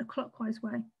and then a clockwise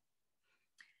way.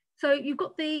 So you've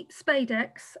got the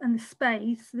spadex and the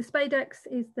spathe. The spadex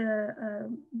is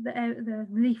the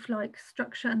leaf-like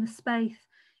structure, and the spathe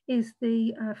is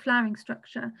the flowering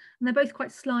structure, and they're both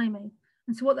quite slimy.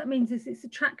 And so what that means is it's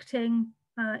attracting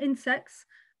insects,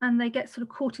 and they get sort of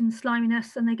caught in the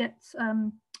sliminess, and they get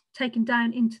taken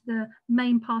down into the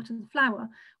main part of the flower,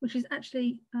 which is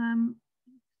actually,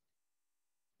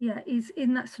 is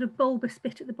in that sort of bulbous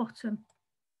bit at the bottom.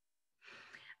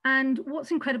 And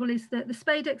what's incredible is that the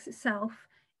spadex itself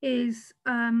is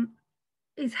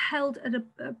held at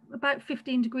about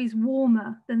 15 degrees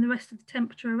warmer than the rest of the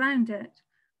temperature around it.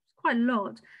 It's quite a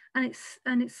lot, and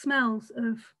it smells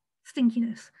of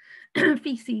stinkiness,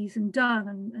 feces and dung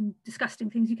and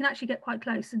disgusting things. You can actually get quite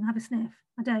close and have a sniff,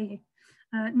 I dare you.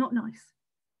 Not nice.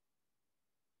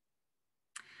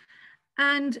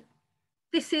 And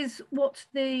this is what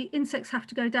the insects have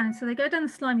to go down. So they go down the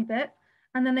slimy bit,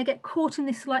 and then they get caught in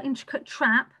this like intricate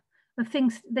trap of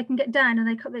things they can get down, and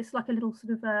they cut this like a little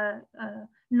sort of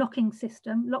locking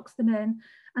system, locks them in,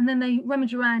 and then they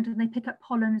rummage around and they pick up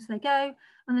pollen as they go,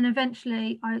 and then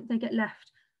eventually they get let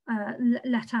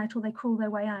out, or they crawl their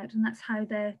way out, and that's how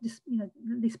they're just,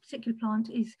 this particular plant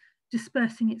is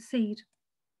dispersing its seed.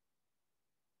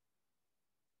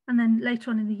 And then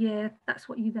later on in the year, that's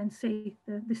what you then see,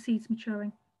 the seeds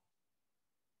maturing.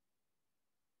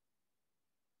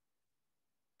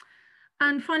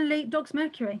 And finally, dog's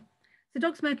mercury. So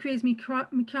dog's mercury is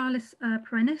Michaelis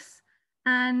perennis,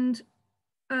 and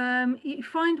you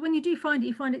find, when you do find it,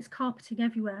 you find it's carpeting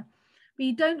everywhere. But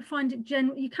you don't find it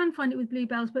you can find it with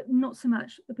bluebells, but not so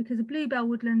much, because a bluebell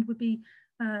woodland would be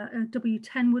a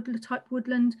W10 woodland type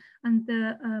woodland, and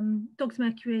the dog's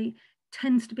mercury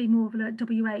tends to be more of a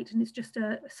W8, and it's just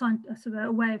a sort of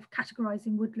a way of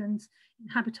categorizing woodlands in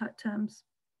habitat terms.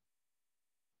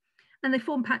 And they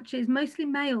form patches, mostly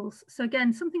males. So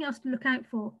again, something else to look out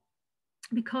for,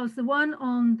 because the one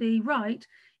on the right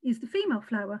is the female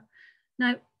flower.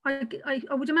 Now, I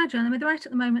would imagine, I mean, they're out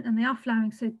at the moment and they are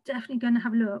flowering, so definitely going to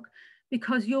have a look,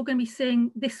 because you're going to be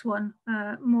seeing this one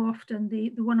more often,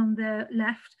 the one on the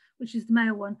left, which is the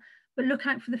male one, but look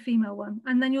out for the female one.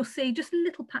 And then you'll see just a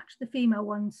little patch of the female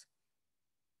ones.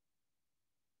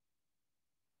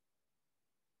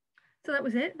 So that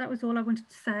was it. That was all I wanted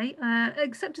to say,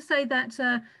 except to say that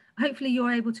hopefully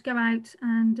you're able to go out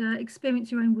and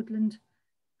experience your own woodland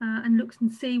and look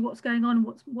and see what's going on,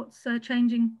 what's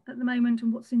changing at the moment,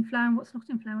 and what's in flower and what's not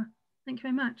in flower. Thank you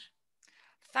very much.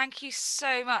 Thank you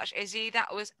so much, Izzy.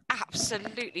 That was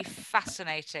absolutely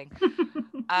fascinating.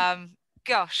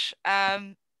 Gosh,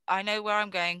 I know where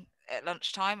I'm going at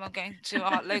lunchtime. I'm going to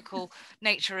our local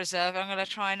nature reserve. I'm going to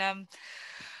try and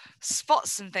spot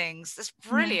some things. That's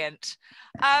brilliant.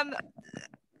 Yeah.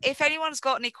 If anyone's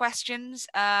got any questions,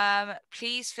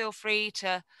 please feel free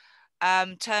to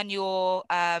turn your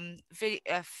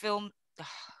film.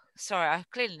 Sorry, I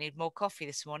clearly need more coffee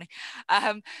this morning.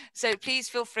 So please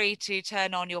feel free to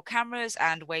turn on your cameras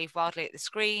and wave wildly at the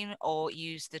screen, or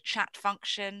use the chat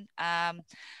function.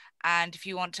 And if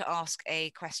you want to ask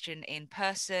a question in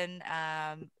person,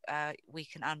 we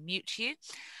can unmute you.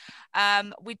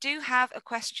 We do have a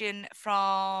question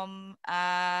from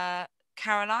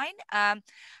Caroline.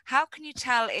 How can you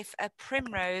tell if a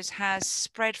primrose has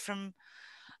spread from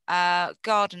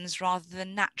gardens rather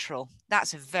than natural?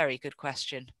 That's a very good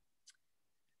question.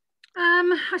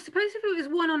 I suppose if it was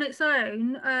one on its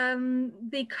own,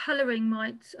 the colouring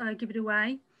might give it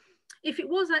away. If it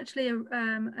was actually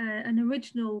an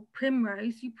original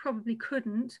primrose, you probably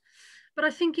couldn't. But I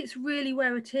think it's really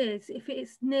where it is. If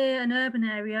it's near an urban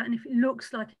area and if it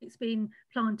looks like it's been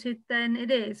planted, then it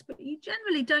is. But you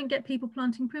generally don't get people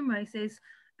planting primroses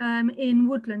in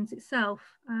woodlands itself.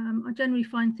 I generally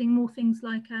find more things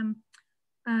like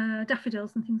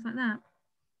daffodils and things like that.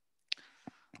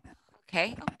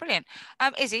 Okay, oh, brilliant.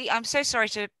 Izzy, I'm so sorry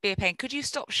to be a pain. Could you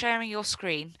stop sharing your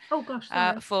screen Oh gosh,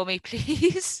 sorry. for me,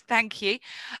 please? Thank you.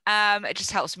 It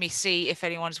just helps me see if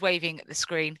anyone's waving at the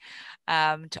screen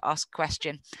to ask a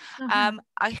question.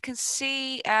 I can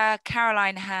see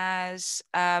Caroline has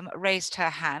raised her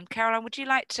hand. Caroline, would you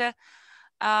like to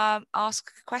ask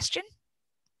a question?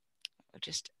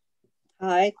 Just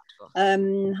Hi.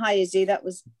 Hi, Izzy. That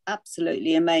was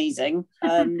absolutely amazing.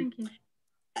 Thank you.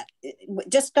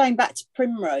 Just going back to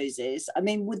primroses, I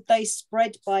mean, would they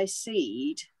spread by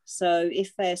seed? So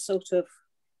if they're sort of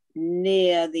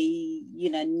near the,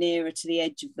 nearer to the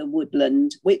edge of the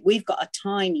woodland, we've got a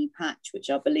tiny patch, which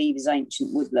I believe is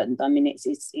ancient woodland. I mean,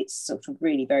 it's sort of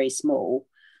really very small.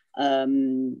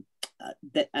 And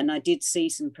I did see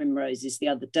some primroses the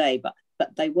other day,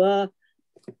 but they were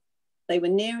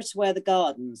nearer to where the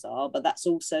gardens are, but that's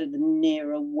also the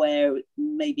nearer where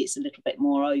maybe it's a little bit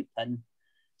more open.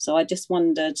 So I just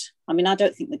wondered, I mean, I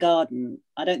don't think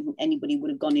anybody would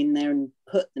have gone in there and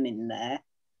put them in there,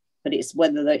 but it's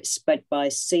whether it's spread by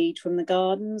seed from the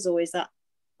gardens, or is that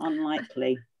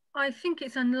unlikely? I think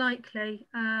it's unlikely.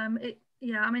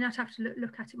 Yeah, I mean, I'd have to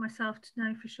look at it myself to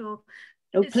know for sure.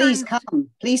 Oh, please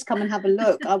come and have a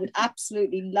look. I would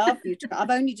absolutely love you to.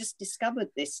 I've only just discovered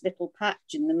this little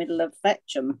patch in the middle of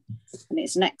Fetcham, and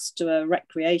it's next to a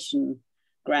recreation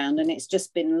ground, and it's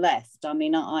just been left. I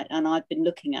mean, I've been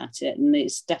looking at it, and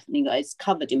it's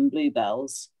covered in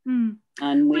bluebells, and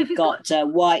we've got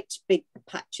big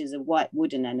patches of white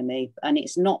wood anemone, and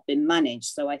it's not been managed.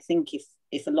 So I think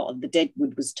if a lot of the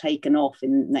deadwood was taken off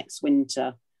in next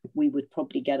winter, we would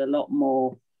probably get a lot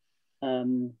more.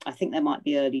 I think there might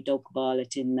be early dog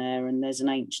violet in there, and there's an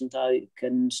ancient oak,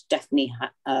 and definitely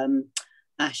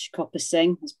ash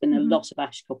coppicing. There's been a lot of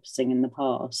ash coppicing in the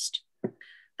past.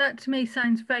 That to me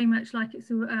sounds very much like it's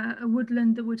a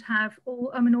woodland that would have all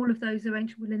of those are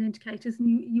ancient woodland indicators, and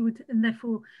you would and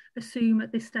therefore assume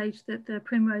at this stage that the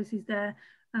primrose is there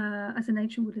as an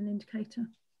ancient woodland indicator.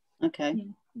 Okay.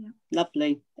 Yeah.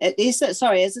 Lovely. As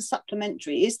a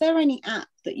supplementary, is there any app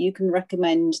that you can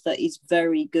recommend that is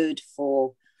very good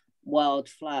for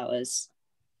wildflowers?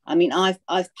 I mean,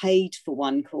 I've paid for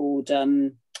one called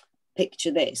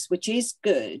Picture This, which is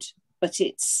good, but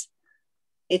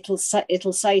it'll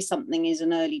say something is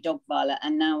an early dog violet,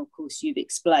 and now of course you've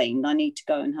explained, I need to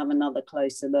go and have another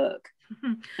closer look.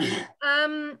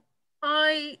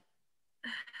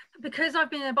 Because I've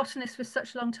been a botanist for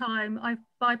such a long time, I've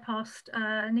bypassed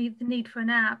the need for an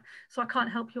app, so I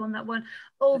can't help you on that one.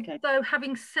 Although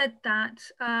having said that,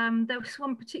 there was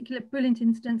one particular brilliant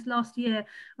instance last year.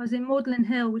 I was in Magdalen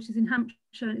Hill, which is in Hampshire,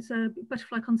 and it's a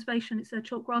butterfly conservation, it's a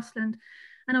chalk grassland,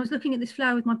 and I was looking at this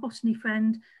flower with my botany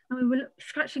friend, and we were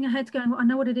scratching our heads going, well, I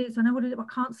know what it is, I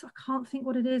can't think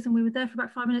what it is, and we were there for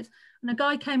about 5 minutes, and a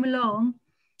guy came along,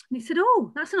 and he said,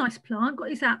 oh, that's a nice plant, got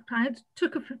his app out,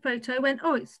 took a photo, went,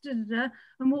 oh, it's da-da-da,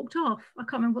 and walked off. I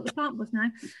can't remember what the plant was now.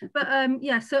 But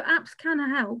yeah, so apps can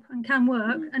help and can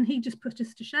work, and he just put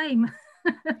us to shame.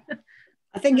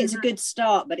 I think it's a good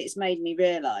start, but it's made me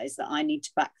realise that I need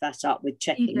to back that up with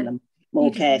checking them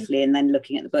more carefully and then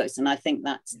looking at the books. And I think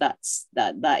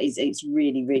it's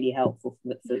really, really helpful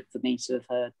for me to have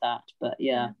heard that. But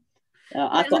yeah.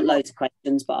 I've got loads of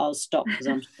questions, but I'll stop because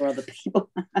I'm sure other people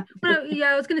have. Well,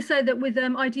 yeah, I was going to say that with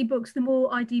ID books, the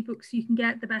more ID books you can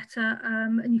get, the better,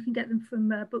 and you can get them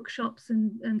from bookshops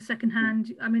and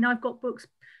secondhand. I mean, I've got books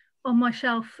on my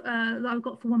shelf that I've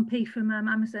got for 1p from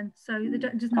Amazon, so it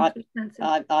doesn't have to be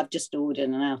expensive. I've just ordered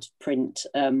an out of print.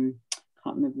 Can't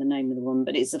remember the name of the one,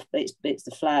 but it's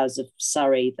the flowers of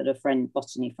Surrey that a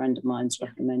botany friend of mine's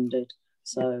recommended.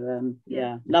 So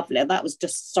yeah, lovely. That was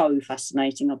just so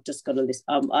fascinating. I've just got a list.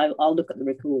 I'll look at the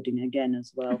recording again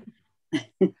as well.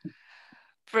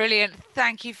 Brilliant.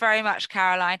 Thank you very much,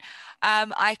 Caroline.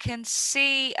 I can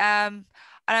see, and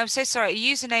I'm so sorry,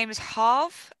 your username is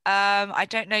Harv. I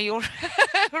don't know your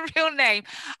real name.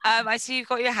 I see you've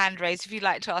got your hand raised if you'd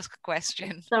like to ask a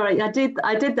question. Sorry, I did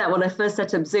that when I first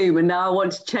set up Zoom, and now I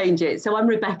want to change it. So I'm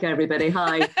Rebecca, everybody.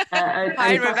 Hi.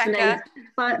 Hi, Rebecca.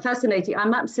 Fascinating.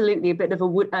 I'm absolutely a bit of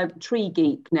a tree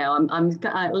geek now.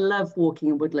 I love walking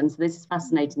in woodlands. So this is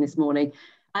fascinating this morning.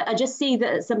 I just see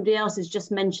that somebody else has just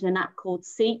mentioned an app called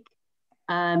Seek.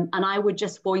 And I would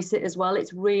just voice it as well.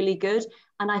 It's really good.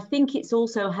 And I think it's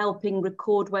also helping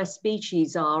record where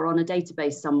species are on a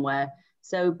database somewhere.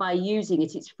 So by using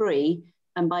it, it's free.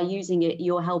 And by using it,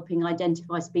 you're helping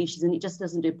identify species. And it just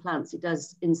doesn't do plants, it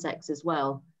does insects as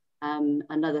well, and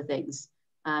other things.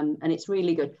 And it's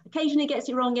really good. Occasionally it gets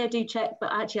it wrong, yeah, do check.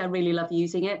 But actually, I really love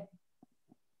using it.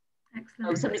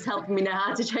 Excellent. Oh, somebody's helping me now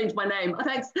how to change my name. Oh,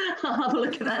 thanks. I'll have a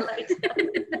look at that later.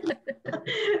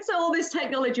 So all this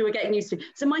technology we're getting used to.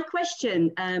 So my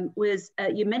question was,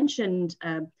 you mentioned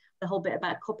the whole bit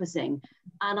about coppicing,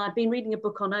 and I've been reading a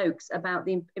book on oaks about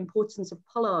the importance of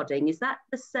pollarding. Is that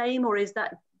the same or is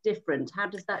that different? How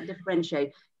does that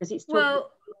differentiate? Because it's talking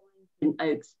about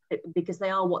oaks because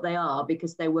they are what they are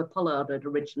because they were pollarded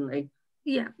originally.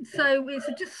 Yeah, so it's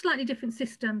just a slightly different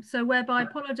system. So whereby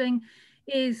pollarding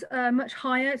is much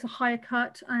higher, it's a higher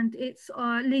cut, and it's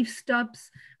leaf stubs,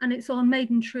 and it's on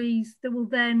maiden trees that will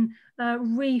then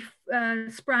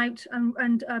sprout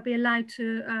and be allowed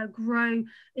to grow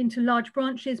into large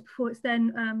branches before it's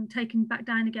then taken back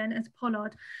down again as a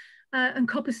pollard. And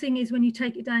coppicing is when you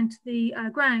take it down to the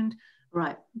ground.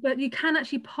 Right. But you can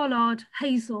actually pollard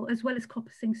hazel as well as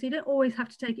coppicing, so you don't always have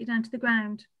to take it down to the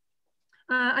ground.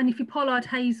 And if you pollard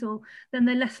hazel, then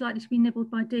they're less likely to be nibbled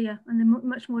by deer, and they're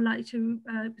much more likely to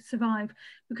survive.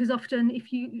 Because often,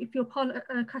 if you're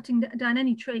cutting down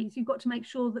any trees, you've got to make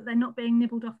sure that they're not being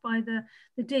nibbled off by the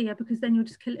deer, because then you're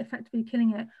just effectively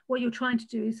killing it. What you're trying to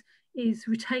do is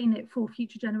retain it for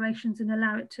future generations and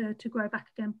allow it to grow back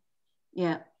again.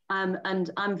 Yeah. And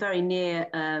I'm very near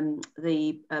I'm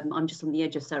just on the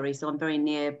edge of Surrey, so I'm very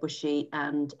near Bushy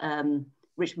and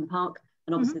Richmond Park.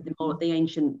 And obviously the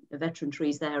ancient veteran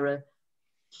trees there are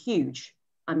huge.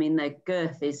 I mean, their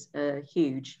girth is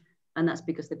huge. And that's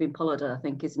because they've been pollarded, I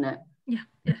think, isn't it? Yeah,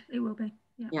 it will be.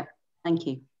 Yeah, thank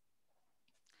you.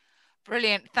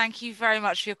 Brilliant. Thank you very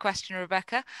much for your question,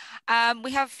 Rebecca.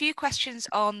 We have a few questions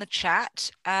on the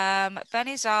chat.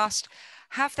 Benny's asked,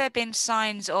 have there been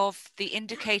signs of the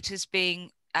indicators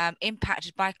being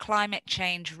impacted by climate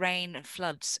change, rain,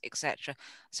 floods, etc.?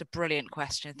 It's a brilliant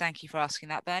question. Thank you for asking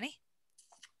that, Bernie.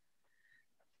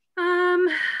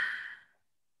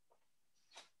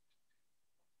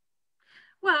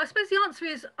 Well, I suppose the answer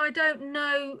is I don't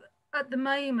know at the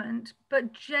moment,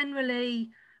 but generally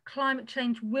climate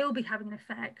change will be having an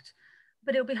effect,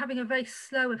 but it'll be having a very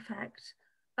slow effect.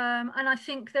 And I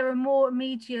think there are more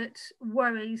immediate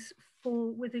worries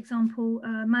for, with example,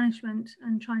 management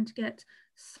and trying to get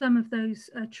some of those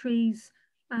trees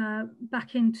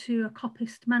back into a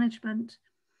coppiced management,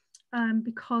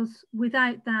 because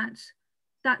without that,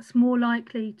 that's more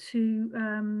likely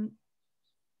to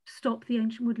stop the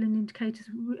ancient woodland indicators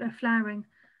flowering.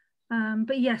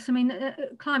 But yes, I mean,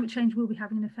 climate change will be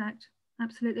having an effect,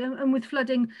 absolutely. And with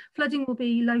flooding will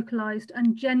be localized,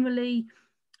 and generally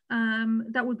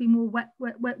that would be more wet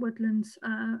woodlands.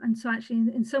 And so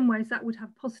actually in some ways that would have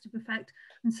a positive effect.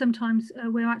 And sometimes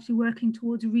we're actually working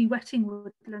towards re-wetting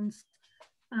woodlands.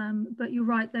 But you're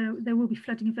right, there will be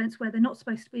flooding events where they're not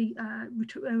supposed to be,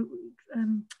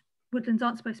 woodlands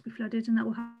aren't supposed to be flooded, and that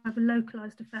will have a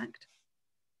localized effect.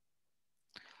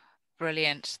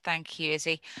 Brilliant. Thank you,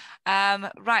 Izzy.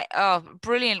 Right. Oh,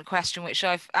 brilliant question, which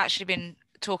I've actually been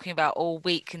talking about all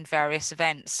week in various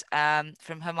events,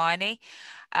 from Hermione.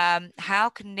 How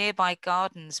can nearby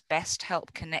gardens best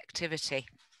help connectivity?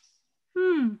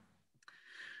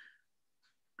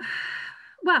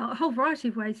 Well, a whole variety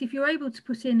of ways. If you're able to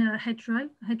put in a hedgerow,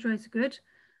 hedgerows are good.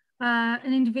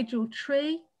 An individual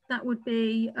tree, that would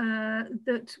be,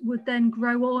 that would then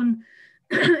grow on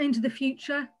into the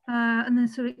future, and then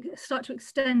sort of start to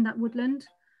extend that woodland.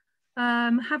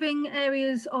 Having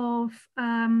areas of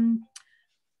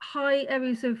high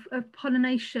areas of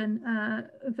pollination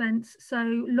events,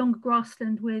 so longer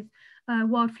grassland with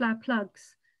wildflower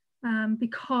plugs,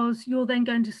 because you're then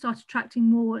going to start attracting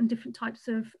more and different types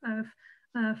of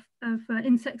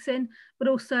insects in, but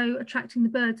also attracting the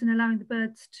birds and allowing the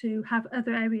birds to have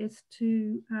other areas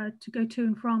to go to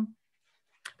and from.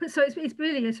 But so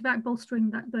it's about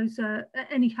bolstering those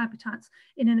any habitats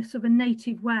in a sort of a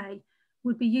native way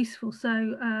would be useful.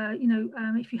 So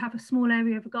if you have a small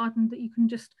area of a garden that you can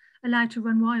just allow to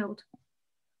run wild.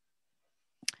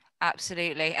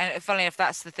 Absolutely. And funnily enough,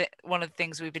 that's one of the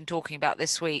things we've been talking about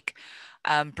this week,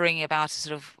 bringing about a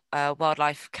sort of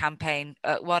wildlife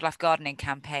gardening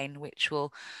campaign, which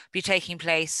will be taking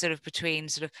place sort of between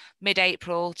sort of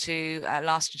mid-April to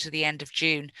last until the end of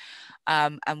June.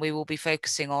 And we will be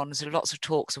focusing on sort of lots of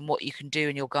talks on what you can do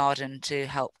in your garden to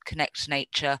help connect to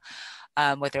nature,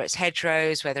 whether it's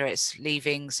hedgerows, whether it's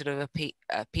leaving sort of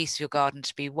a piece of your garden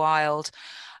to be wild.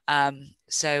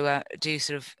 So do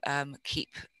sort of keep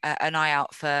an eye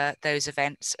out for those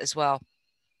events as well.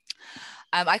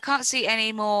 I can't see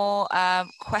any more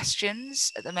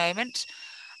questions at the moment,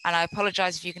 and I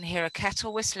apologise if you can hear a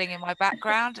kettle whistling in my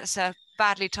background. It's a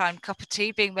badly timed cup of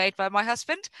tea being made by my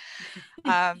husband.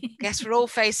 Guess we're all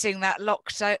facing that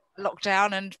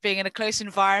lockdown and being in a close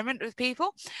environment with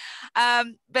people.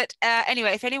 But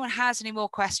anyway, if anyone has any more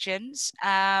questions,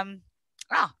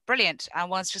 brilliant, and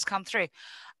one's just come through.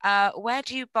 Where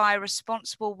do you buy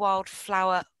responsible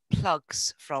wildflower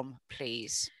plugs from,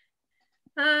 please?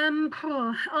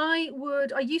 I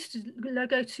used to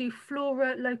go to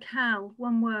Flora Locale,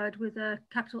 one word with a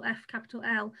capital F, capital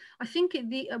L. I think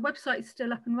the website is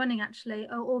still up and running actually,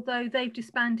 although they've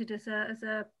disbanded as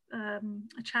a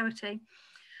charity.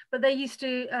 But they used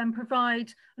to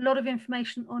provide a lot of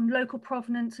information on local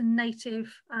provenance and native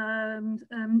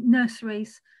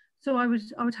nurseries. So I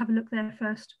would have a look there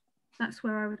first. That's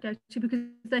where I would go to, because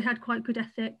they had quite good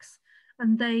ethics,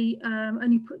 and they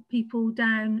only put people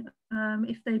down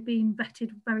if they've been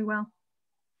vetted very well.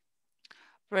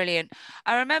 Brilliant.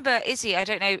 I remember, Izzy, I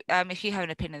don't know if you have an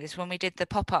opinion on this, when we did the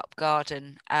pop-up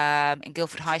garden in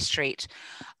Guildford High Street,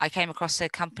 I came across a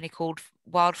company called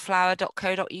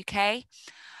wildflower.co.uk,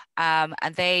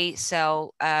 and they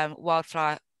sell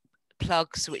wildflower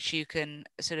plugs which you can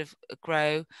sort of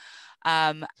grow.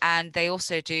 And they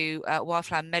also do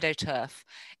wildflower meadow turf.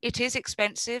 It is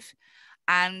expensive,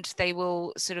 and they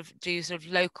will sort of do sort of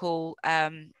local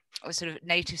sort of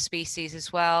native species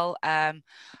as well.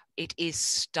 It is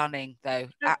stunning though,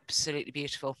 absolutely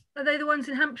beautiful. Are they the ones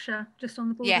in Hampshire, just on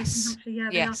the borders in Hampshire? Yeah,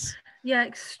 they are. Yeah,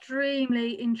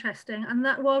 extremely interesting. And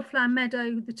that wildflower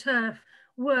meadow, the turf,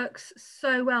 works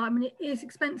so well. I mean, it is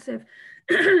expensive,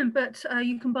 but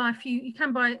you can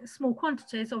buy small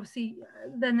quantities, obviously,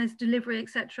 then there's delivery,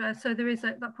 etc. So there is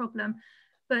that problem.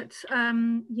 But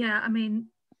yeah, I mean,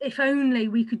 if only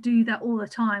we could do that all the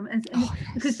time,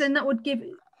 because then that would give,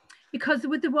 because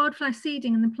with the wildflower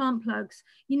seeding and the plant plugs,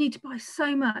 you need to buy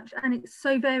so much, and it's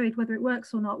so varied whether it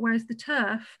works or not. Whereas the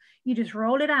turf, you just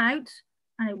roll it out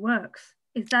and it works.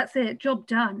 That's it, job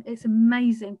done. It's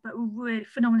amazing, but really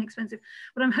phenomenally expensive.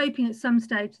 But I'm hoping at some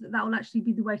stage that will actually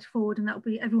be the way forward, and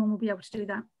everyone will be able to do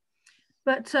that.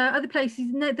 But other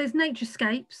places, there's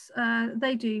Naturescapes,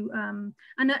 they do, and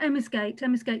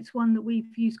Emmersgate's one that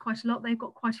we've used quite a lot. They've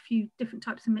got quite a few different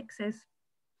types of mixes.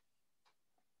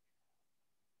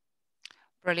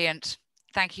 Brilliant.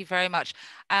 Thank you very much.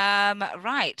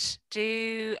 Right.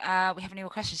 Do we have any more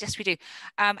questions? Yes, we do.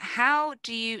 How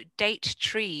do you date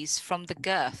trees from the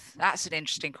girth? That's an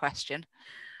interesting question.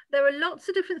 There are lots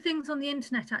of different things on the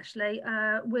internet, actually,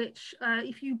 which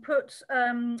if you put,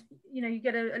 you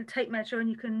get a tape measure and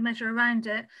you can measure around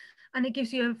it, and it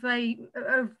gives you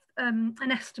an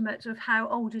estimate of how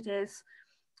old it is.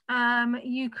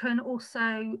 You can also,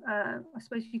 I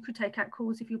suppose you could take out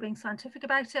calls if you're being scientific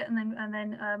about it, and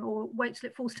then or wait till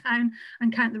it falls down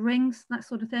and count the rings, that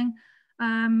sort of thing.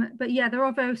 But yeah, there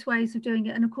are various ways of doing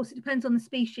it, and of course it depends on the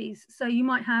species. So you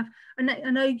might have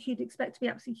an oak you'd expect to be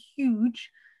absolutely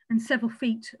huge and several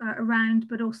feet around,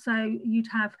 but also you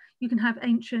can have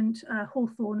ancient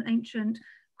hawthorn, ancient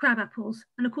crab apples,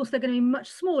 and of course they're going to be much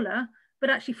smaller, but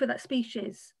actually for that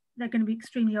species they're going to be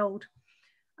extremely old.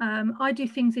 I do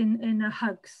things in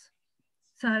hugs.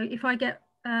 So if I get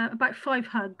about 5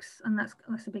 hugs, and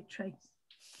that's a big tree.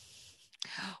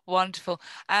 Wonderful.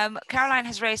 Caroline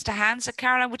has raised her hand. So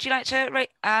Caroline, would you like to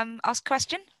ask a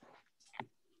question?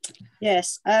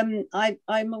 Yes,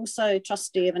 I'm also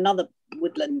trustee of another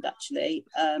woodland actually,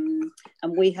 and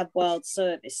we have wild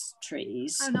service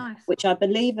trees, which I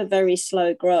believe are very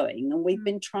slow growing, and we've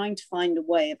been trying to find a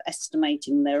way of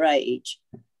estimating their age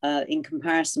in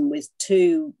comparison with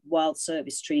 2 wild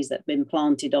service trees that have been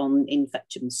planted in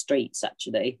Fetcham streets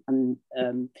actually, and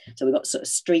so we've got sort of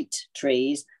street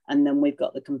trees, and then we've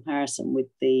got the comparison with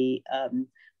the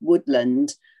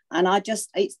woodland, and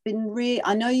it's been really,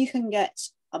 I know you can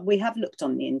we have looked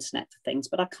on the internet for things,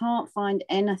 but I can't find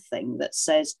anything that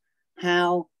says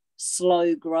how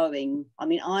slow growing. I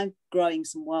mean, I'm growing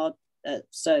some wild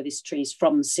service trees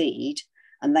from seed,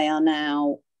 and they are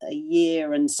now a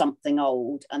year and something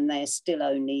old, and they're still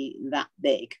only that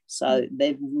big. So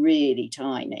they're really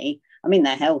tiny. I mean,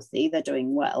 they're healthy, they're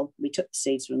doing well. We took the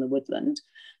seeds from the woodland.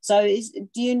 So is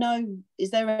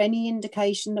there any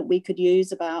indication that we could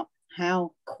use about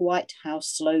how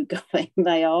slow going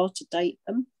they are to date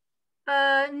them?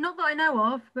 Not that I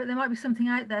know of, but there might be something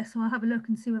out there, so I'll have a look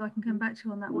and see whether I can come back to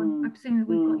you on that one. I presume that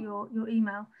we've got your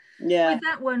email. Yeah. With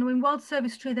that one, in wild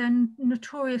service tree, they're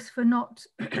notorious for not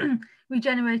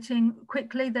regenerating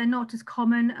quickly. They're not as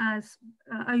common as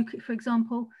oak, for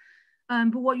example.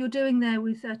 But what you're doing there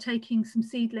with taking some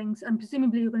seedlings, and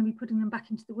presumably you're going to be putting them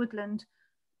back into the woodland,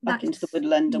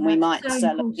 and we might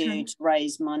sell a few to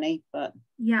raise money. But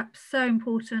yeah, so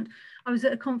important. I was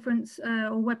at a conference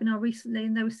or webinar recently,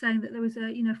 and they were saying that there was a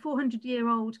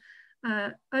 400-year-old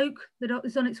oak that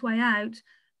is on its way out,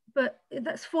 but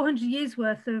that's 400 years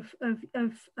worth of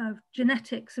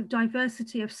genetics, of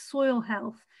diversity, of soil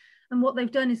health. And what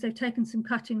they've done is they've taken some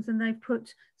cuttings and they've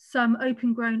put some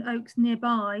open grown oaks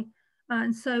nearby,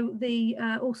 And so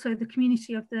also the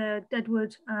community of the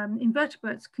deadwood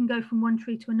invertebrates can go from one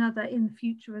tree to another in the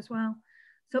future as well.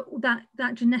 So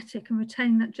that genetic and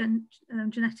retaining that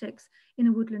genetics in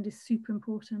a woodland is super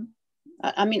important.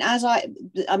 I mean,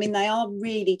 they are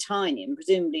really tiny, and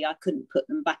presumably I couldn't put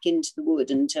them back into the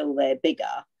wood until they're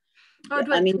bigger.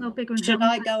 I mean, should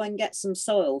I go and get some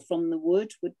soil from the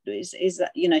wood? Is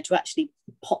that, you know, to actually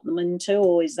pot them into,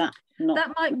 or is that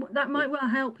not? That might well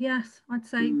help. Yes, I'd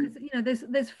say, because you know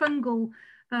there's fungal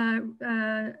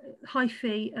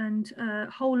hyphae and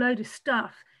a whole load of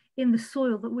stuff in the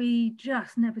soil that we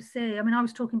just never see. I mean, I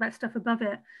was talking about stuff above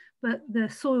it, but the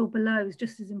soil below is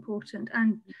just as important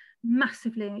and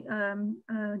massively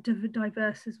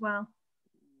diverse as well.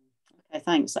 Okay,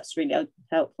 thanks. That's really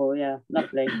helpful. Yeah,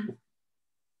 lovely.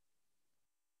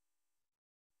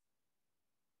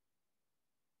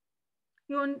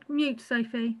 You're on mute,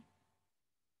 Sophie.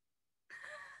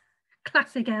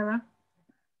 Classic error.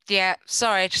 Yeah,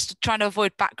 sorry, just trying to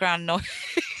avoid background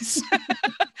noise.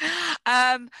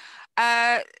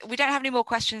 We don't have any more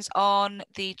questions on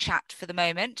the chat for the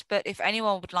moment, but if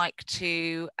anyone would like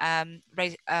to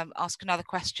ask another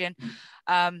question,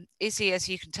 Izzy, as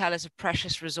you can tell, is a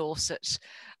precious resource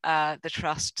at the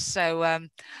Trust. So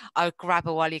I would grab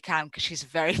her while you can, because she's a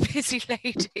very busy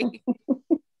lady.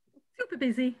 Super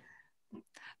busy.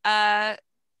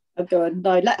 Oh, God,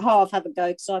 no, let Harv have a go,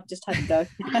 because I've just had a go.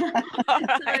 Right.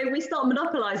 So we start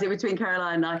monopolising between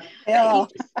Caroline and I. Yeah.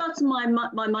 It just started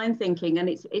my mind thinking, and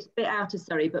it's a bit out of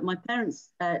Surrey, but my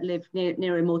parents live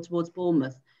nearer more towards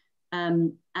Bournemouth,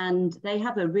 and they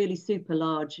have a really super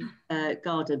large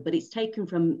garden, but it's taken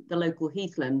from the local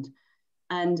heathland,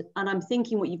 and I'm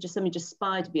thinking what somebody just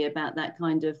spied me about that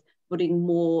kind of putting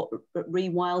more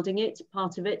rewilding it,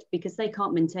 part of it, because they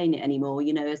can't maintain it anymore,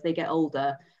 you know, as they get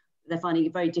older. They're finding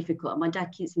it very difficult. And my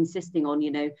dad keeps insisting on, you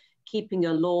know, keeping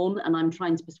a lawn, and I'm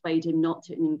trying to persuade him not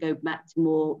to and go back to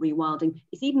more rewilding.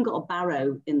 It's even got a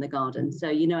barrow in the garden. So,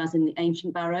 you know, as in the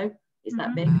ancient barrow, it's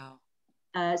that big.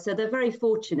 Wow. So they're very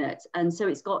fortunate. And so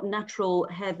it's got natural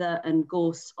heather and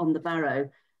gorse on the barrow.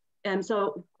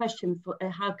 So question for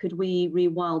how could we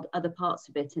rewild other parts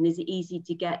of it? And is it easy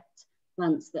to get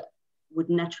plants that would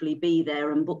naturally be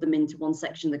there and put them into one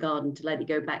section of the garden to let it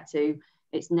go back to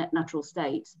its natural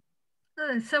state?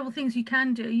 Several things you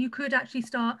can do. You could actually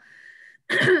start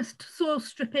soil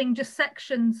stripping just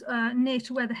sections near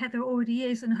to where the heather already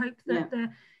is, and hope that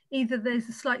either there's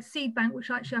a slight seed bank, which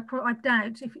actually I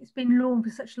doubt, if it's been lawn for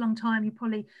such a long time,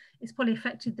 it's probably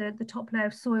affected the top layer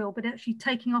of soil, but actually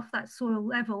taking off that soil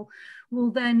level will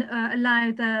then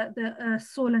allow the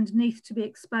soil underneath to be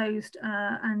exposed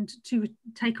and to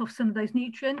take off some of those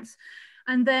nutrients.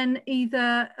 And then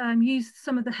either use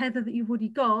some of the heather that you've already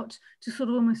got to sort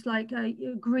of almost like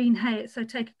green hay it. So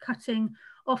take a cutting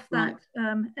off that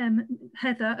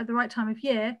heather at the right time of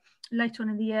year, later on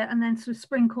in the year, and then sort of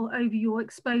sprinkle over your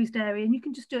exposed area. And you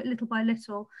can just do it little by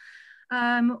little.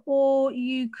 Or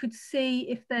you could see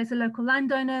if there's a local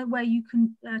landowner where you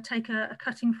can take a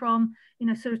cutting from, you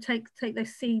know, sort of take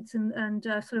those seeds and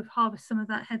sort of harvest some of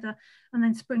that heather and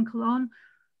then sprinkle on.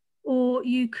 Or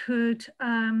you could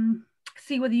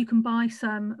see whether you can buy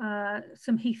some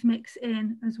heath mix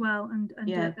in as well and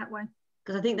do it that way.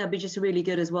 Because I think that'd be just really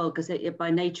good as well, because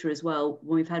by nature as well,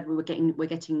 when we're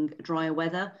getting drier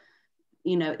weather,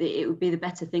 you know, it would be the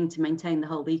better thing to maintain the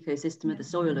whole ecosystem of the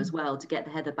soil as well, to get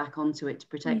the heather back onto it to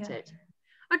protect it.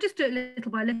 I just do it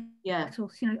little by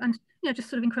little, you know, and you know, just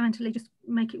sort of incrementally, just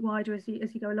make it wider as you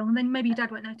go along, and then maybe your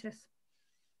dad won't notice.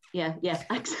 Yeah.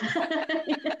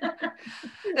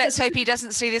 Let's hope he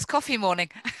doesn't see this coffee morning.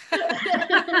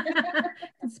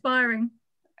 Inspiring.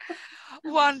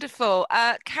 Wonderful.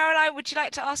 Caroline, would you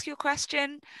like to ask your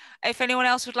question? If anyone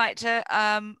else would like to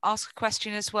ask a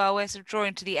question as well, we're sort of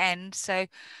drawing to the end. So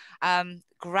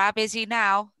grab Izzy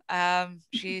now.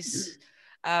 She's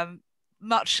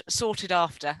much sorted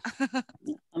after.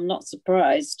 I'm not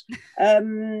surprised.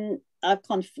 I've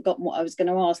kind of forgotten what I was going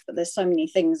to ask, but there's so many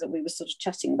things that we were sort of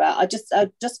chatting about. I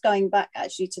just going back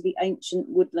actually to the ancient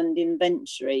woodland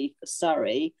inventory for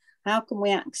Surrey. How can we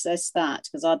access that?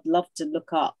 Because I'd love to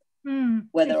look up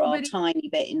whether our tiny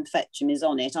bit in Fetcham is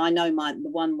on it. I know the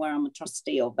one where I'm a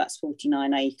trustee of, that's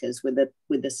 49 acres with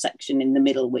a section in the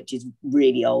middle which is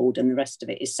really old, and the rest of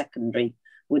it is secondary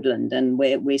woodland, and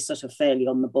we're sort of fairly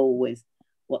on the ball with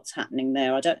what's happening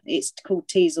there. It's called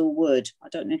Teasle Wood. I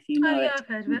don't know if you know it. I've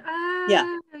heard of it.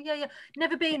 Yeah.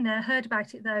 Never been there. Heard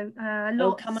about it though.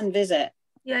 Come and visit.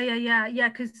 Yeah.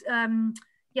 Because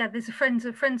there's a friends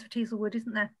of Teasle Wood,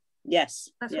 isn't there? Yes.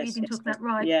 That's yes, what you've been yes, talking yes, about,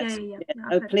 right? yes, Yeah.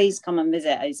 Oh, please come and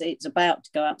visit. It's about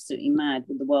to go absolutely mad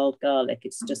with the wild garlic.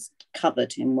 It's just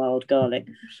covered in wild garlic.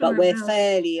 Sure, but we're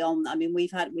fairly on. I mean,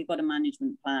 we've got a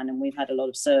management plan, and we've had a lot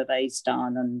of surveys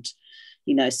done, and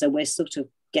so we're sort of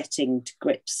getting to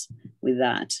grips with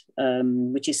that,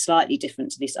 which is slightly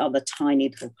different to this other tiny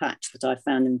little patch that I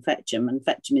found in Fetcham, and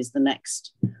Fetcham is the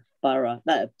next borough,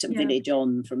 village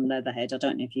on from Leatherhead. I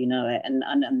don't know if you know it,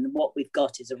 and what we've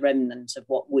got is a remnant of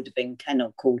what would have been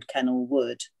called Kennel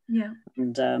Wood. Yeah.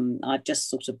 And I've just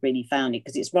sort of really found it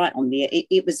because it's right on the.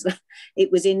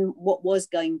 It was in what was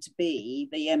going to be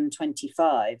the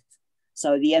M25.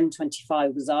 So the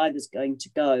M25 was either going to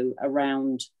go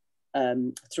around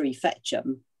through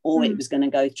Fetcham, or it was going to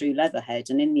go through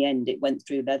Leatherhead, and in the end it went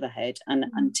through Leatherhead, and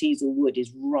Teasle Wood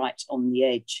is right on the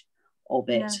edge of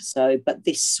it. So, but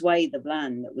this swathe of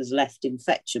land that was left in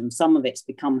Fetcham, some of it's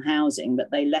become housing,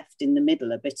 but they left in the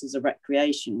middle a bit as a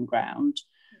recreation ground,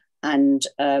 and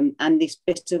this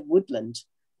bit of woodland,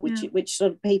 which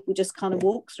sort of people just kind of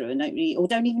walk through and don't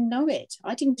even know it.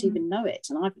 I didn't even know it,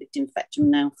 and I've lived in Fetcham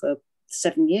now for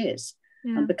 7 years.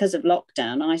 And because of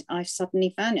lockdown, I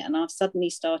suddenly found it, and I've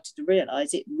suddenly started to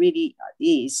realise it really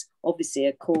is obviously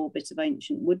a core bit of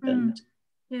ancient woodland.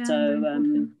 So,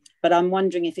 but I'm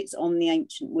wondering if it's on the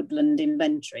ancient woodland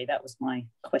inventory. That was my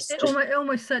question. It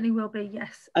almost certainly will be,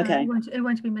 yes. Okay. It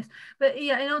won't be missed. But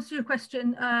yeah, in answer to your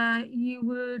question, you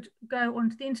would go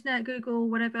onto the internet,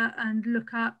 Google, whatever, and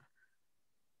look up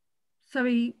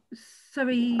Surrey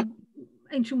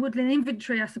ancient woodland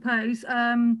inventory, I suppose.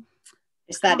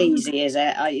 It's that easy, is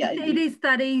it? It is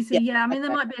that easy, yeah. I mean,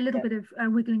 there might be a little bit of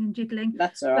wiggling and jiggling.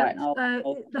 That's all right.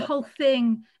 The whole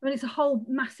thing, I mean, it's a whole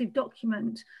massive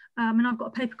document, and I've got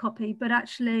a paper copy, but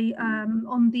actually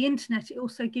on the internet, it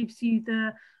also gives you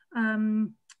the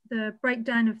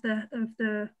breakdown of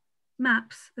the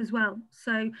maps as well.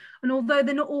 So, and although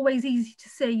they're not always easy to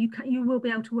see, you will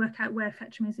be able to work out where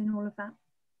Fetcham is in all of that.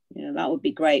 Yeah, that would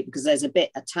be great, because there's a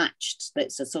bit attached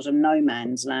that's a sort of no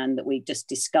man's land that we've just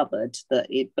discovered that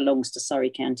it belongs to Surrey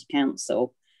County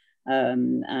Council,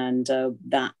 and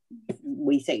that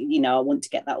we think, I want to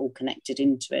get that all connected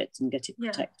into it and get it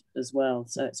protected as well.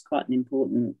 So it's quite an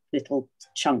important little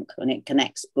chunk, and it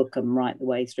connects Bookham right the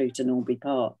way through to Norbury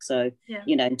Park. So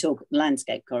and talk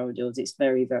landscape corridors, it's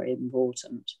very, very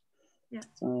important.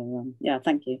 So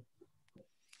thank you.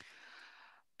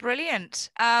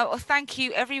 Brilliant. Well, thank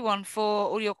you everyone for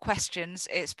all your questions.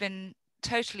 It's been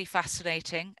totally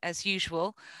fascinating as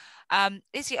usual.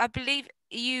 Izzy, I believe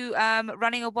you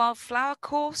running a wildflower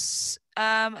course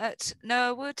at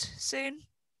Noah Wood soon?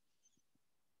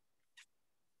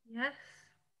 Yes.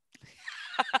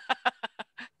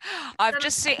 I've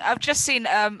just seen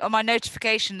on my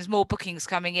notifications more bookings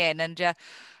coming in, and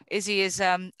Izzy is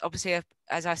obviously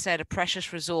as I said, a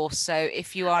precious resource. So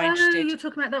if you are interested, you're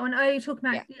talking about that one. You're talking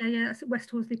about that's at West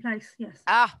Horsley Place. Yes.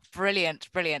 Brilliant.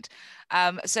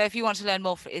 So if you want to learn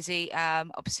more from Izzy,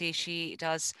 obviously she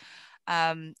does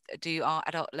do our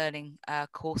adult learning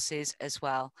courses as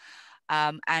well,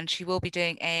 and she will be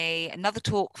doing another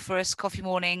talk for us coffee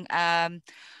morning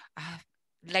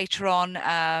later on,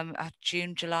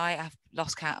 June, July. I've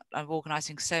lost count. I'm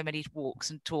organising so many walks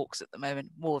and talks at the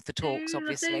moment. More of the talks,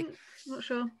 obviously. Not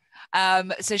sure.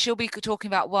 So she'll be talking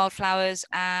about wildflowers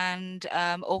and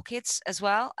orchids as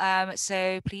well.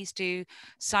 So please do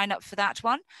sign up for that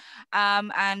one.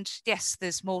 And yes,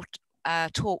 there's more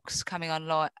talks coming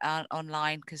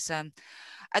online, because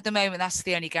at the moment that's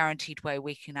the only guaranteed way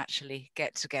we can actually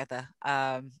get together,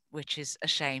 which is a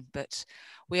shame, but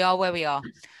we are where we are.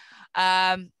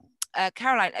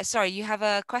 Caroline, sorry, you have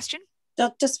a question?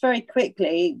 Just very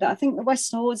quickly, I think the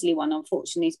West Horsley one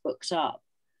unfortunately is booked up,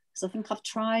 because I think I've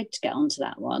tried to get onto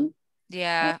that one.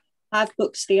 Yeah. I've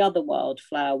booked the other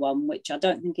wildflower one, which I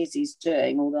don't think Izzy's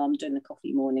doing, although I'm doing the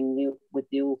coffee morning with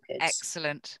the orchids.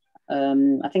 Excellent.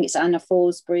 I think it's Anna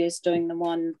Forsberry is doing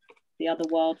the other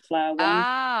wildflower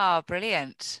one.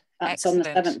 Brilliant. That's Excellent.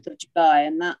 on the 7th of July,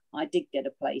 and that I did get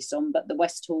a place on, but the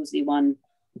West Horsley one,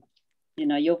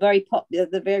 you're very popular.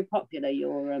 They're very popular,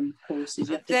 your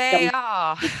courses. They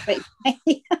are.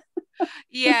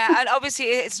 Yeah, and obviously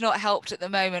it's not helped at the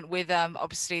moment with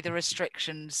obviously the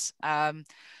restrictions.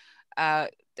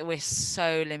 We're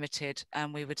so limited,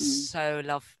 and we would so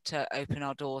love to open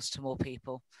our doors to more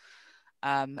people.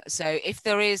 So if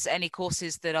there is any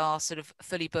courses that are sort of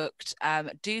fully booked,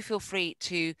 do feel free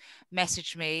to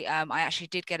message me. I actually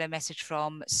did get a message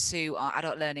from Sue, our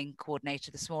adult learning coordinator,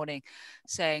 this morning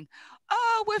saying,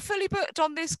 we're fully booked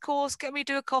on this course. Can we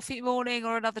do a coffee morning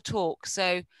or another talk?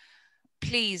 So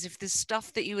please, if there's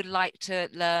stuff that you would like to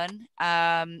learn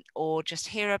or just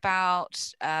hear about,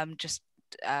 just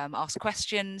ask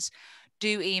questions,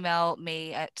 do email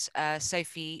me at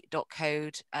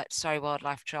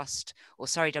sophie.code@surreywildlifetrust or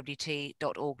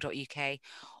surreywt.org.uk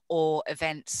or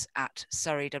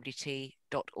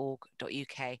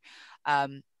events@surreywt.org.uk.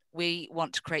 We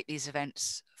want to create these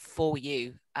events for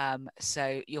you,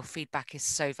 so your feedback is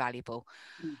so valuable.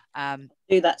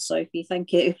 Do that, Sophie.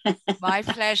 Thank you. My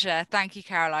pleasure. Thank you,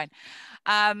 Caroline.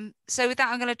 So with that,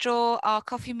 I'm going to draw our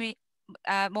coffee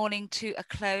morning to a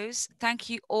close. Thank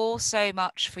you all so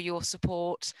much for your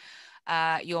support,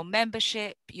 your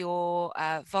membership, your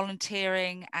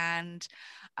volunteering, and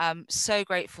so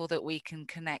grateful that we can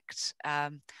connect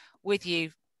with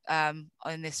you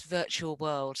in this virtual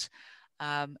world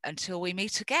until we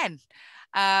meet again.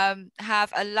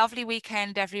 Have a lovely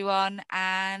weekend, everyone,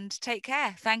 and take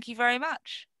care. Thank you very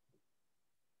much.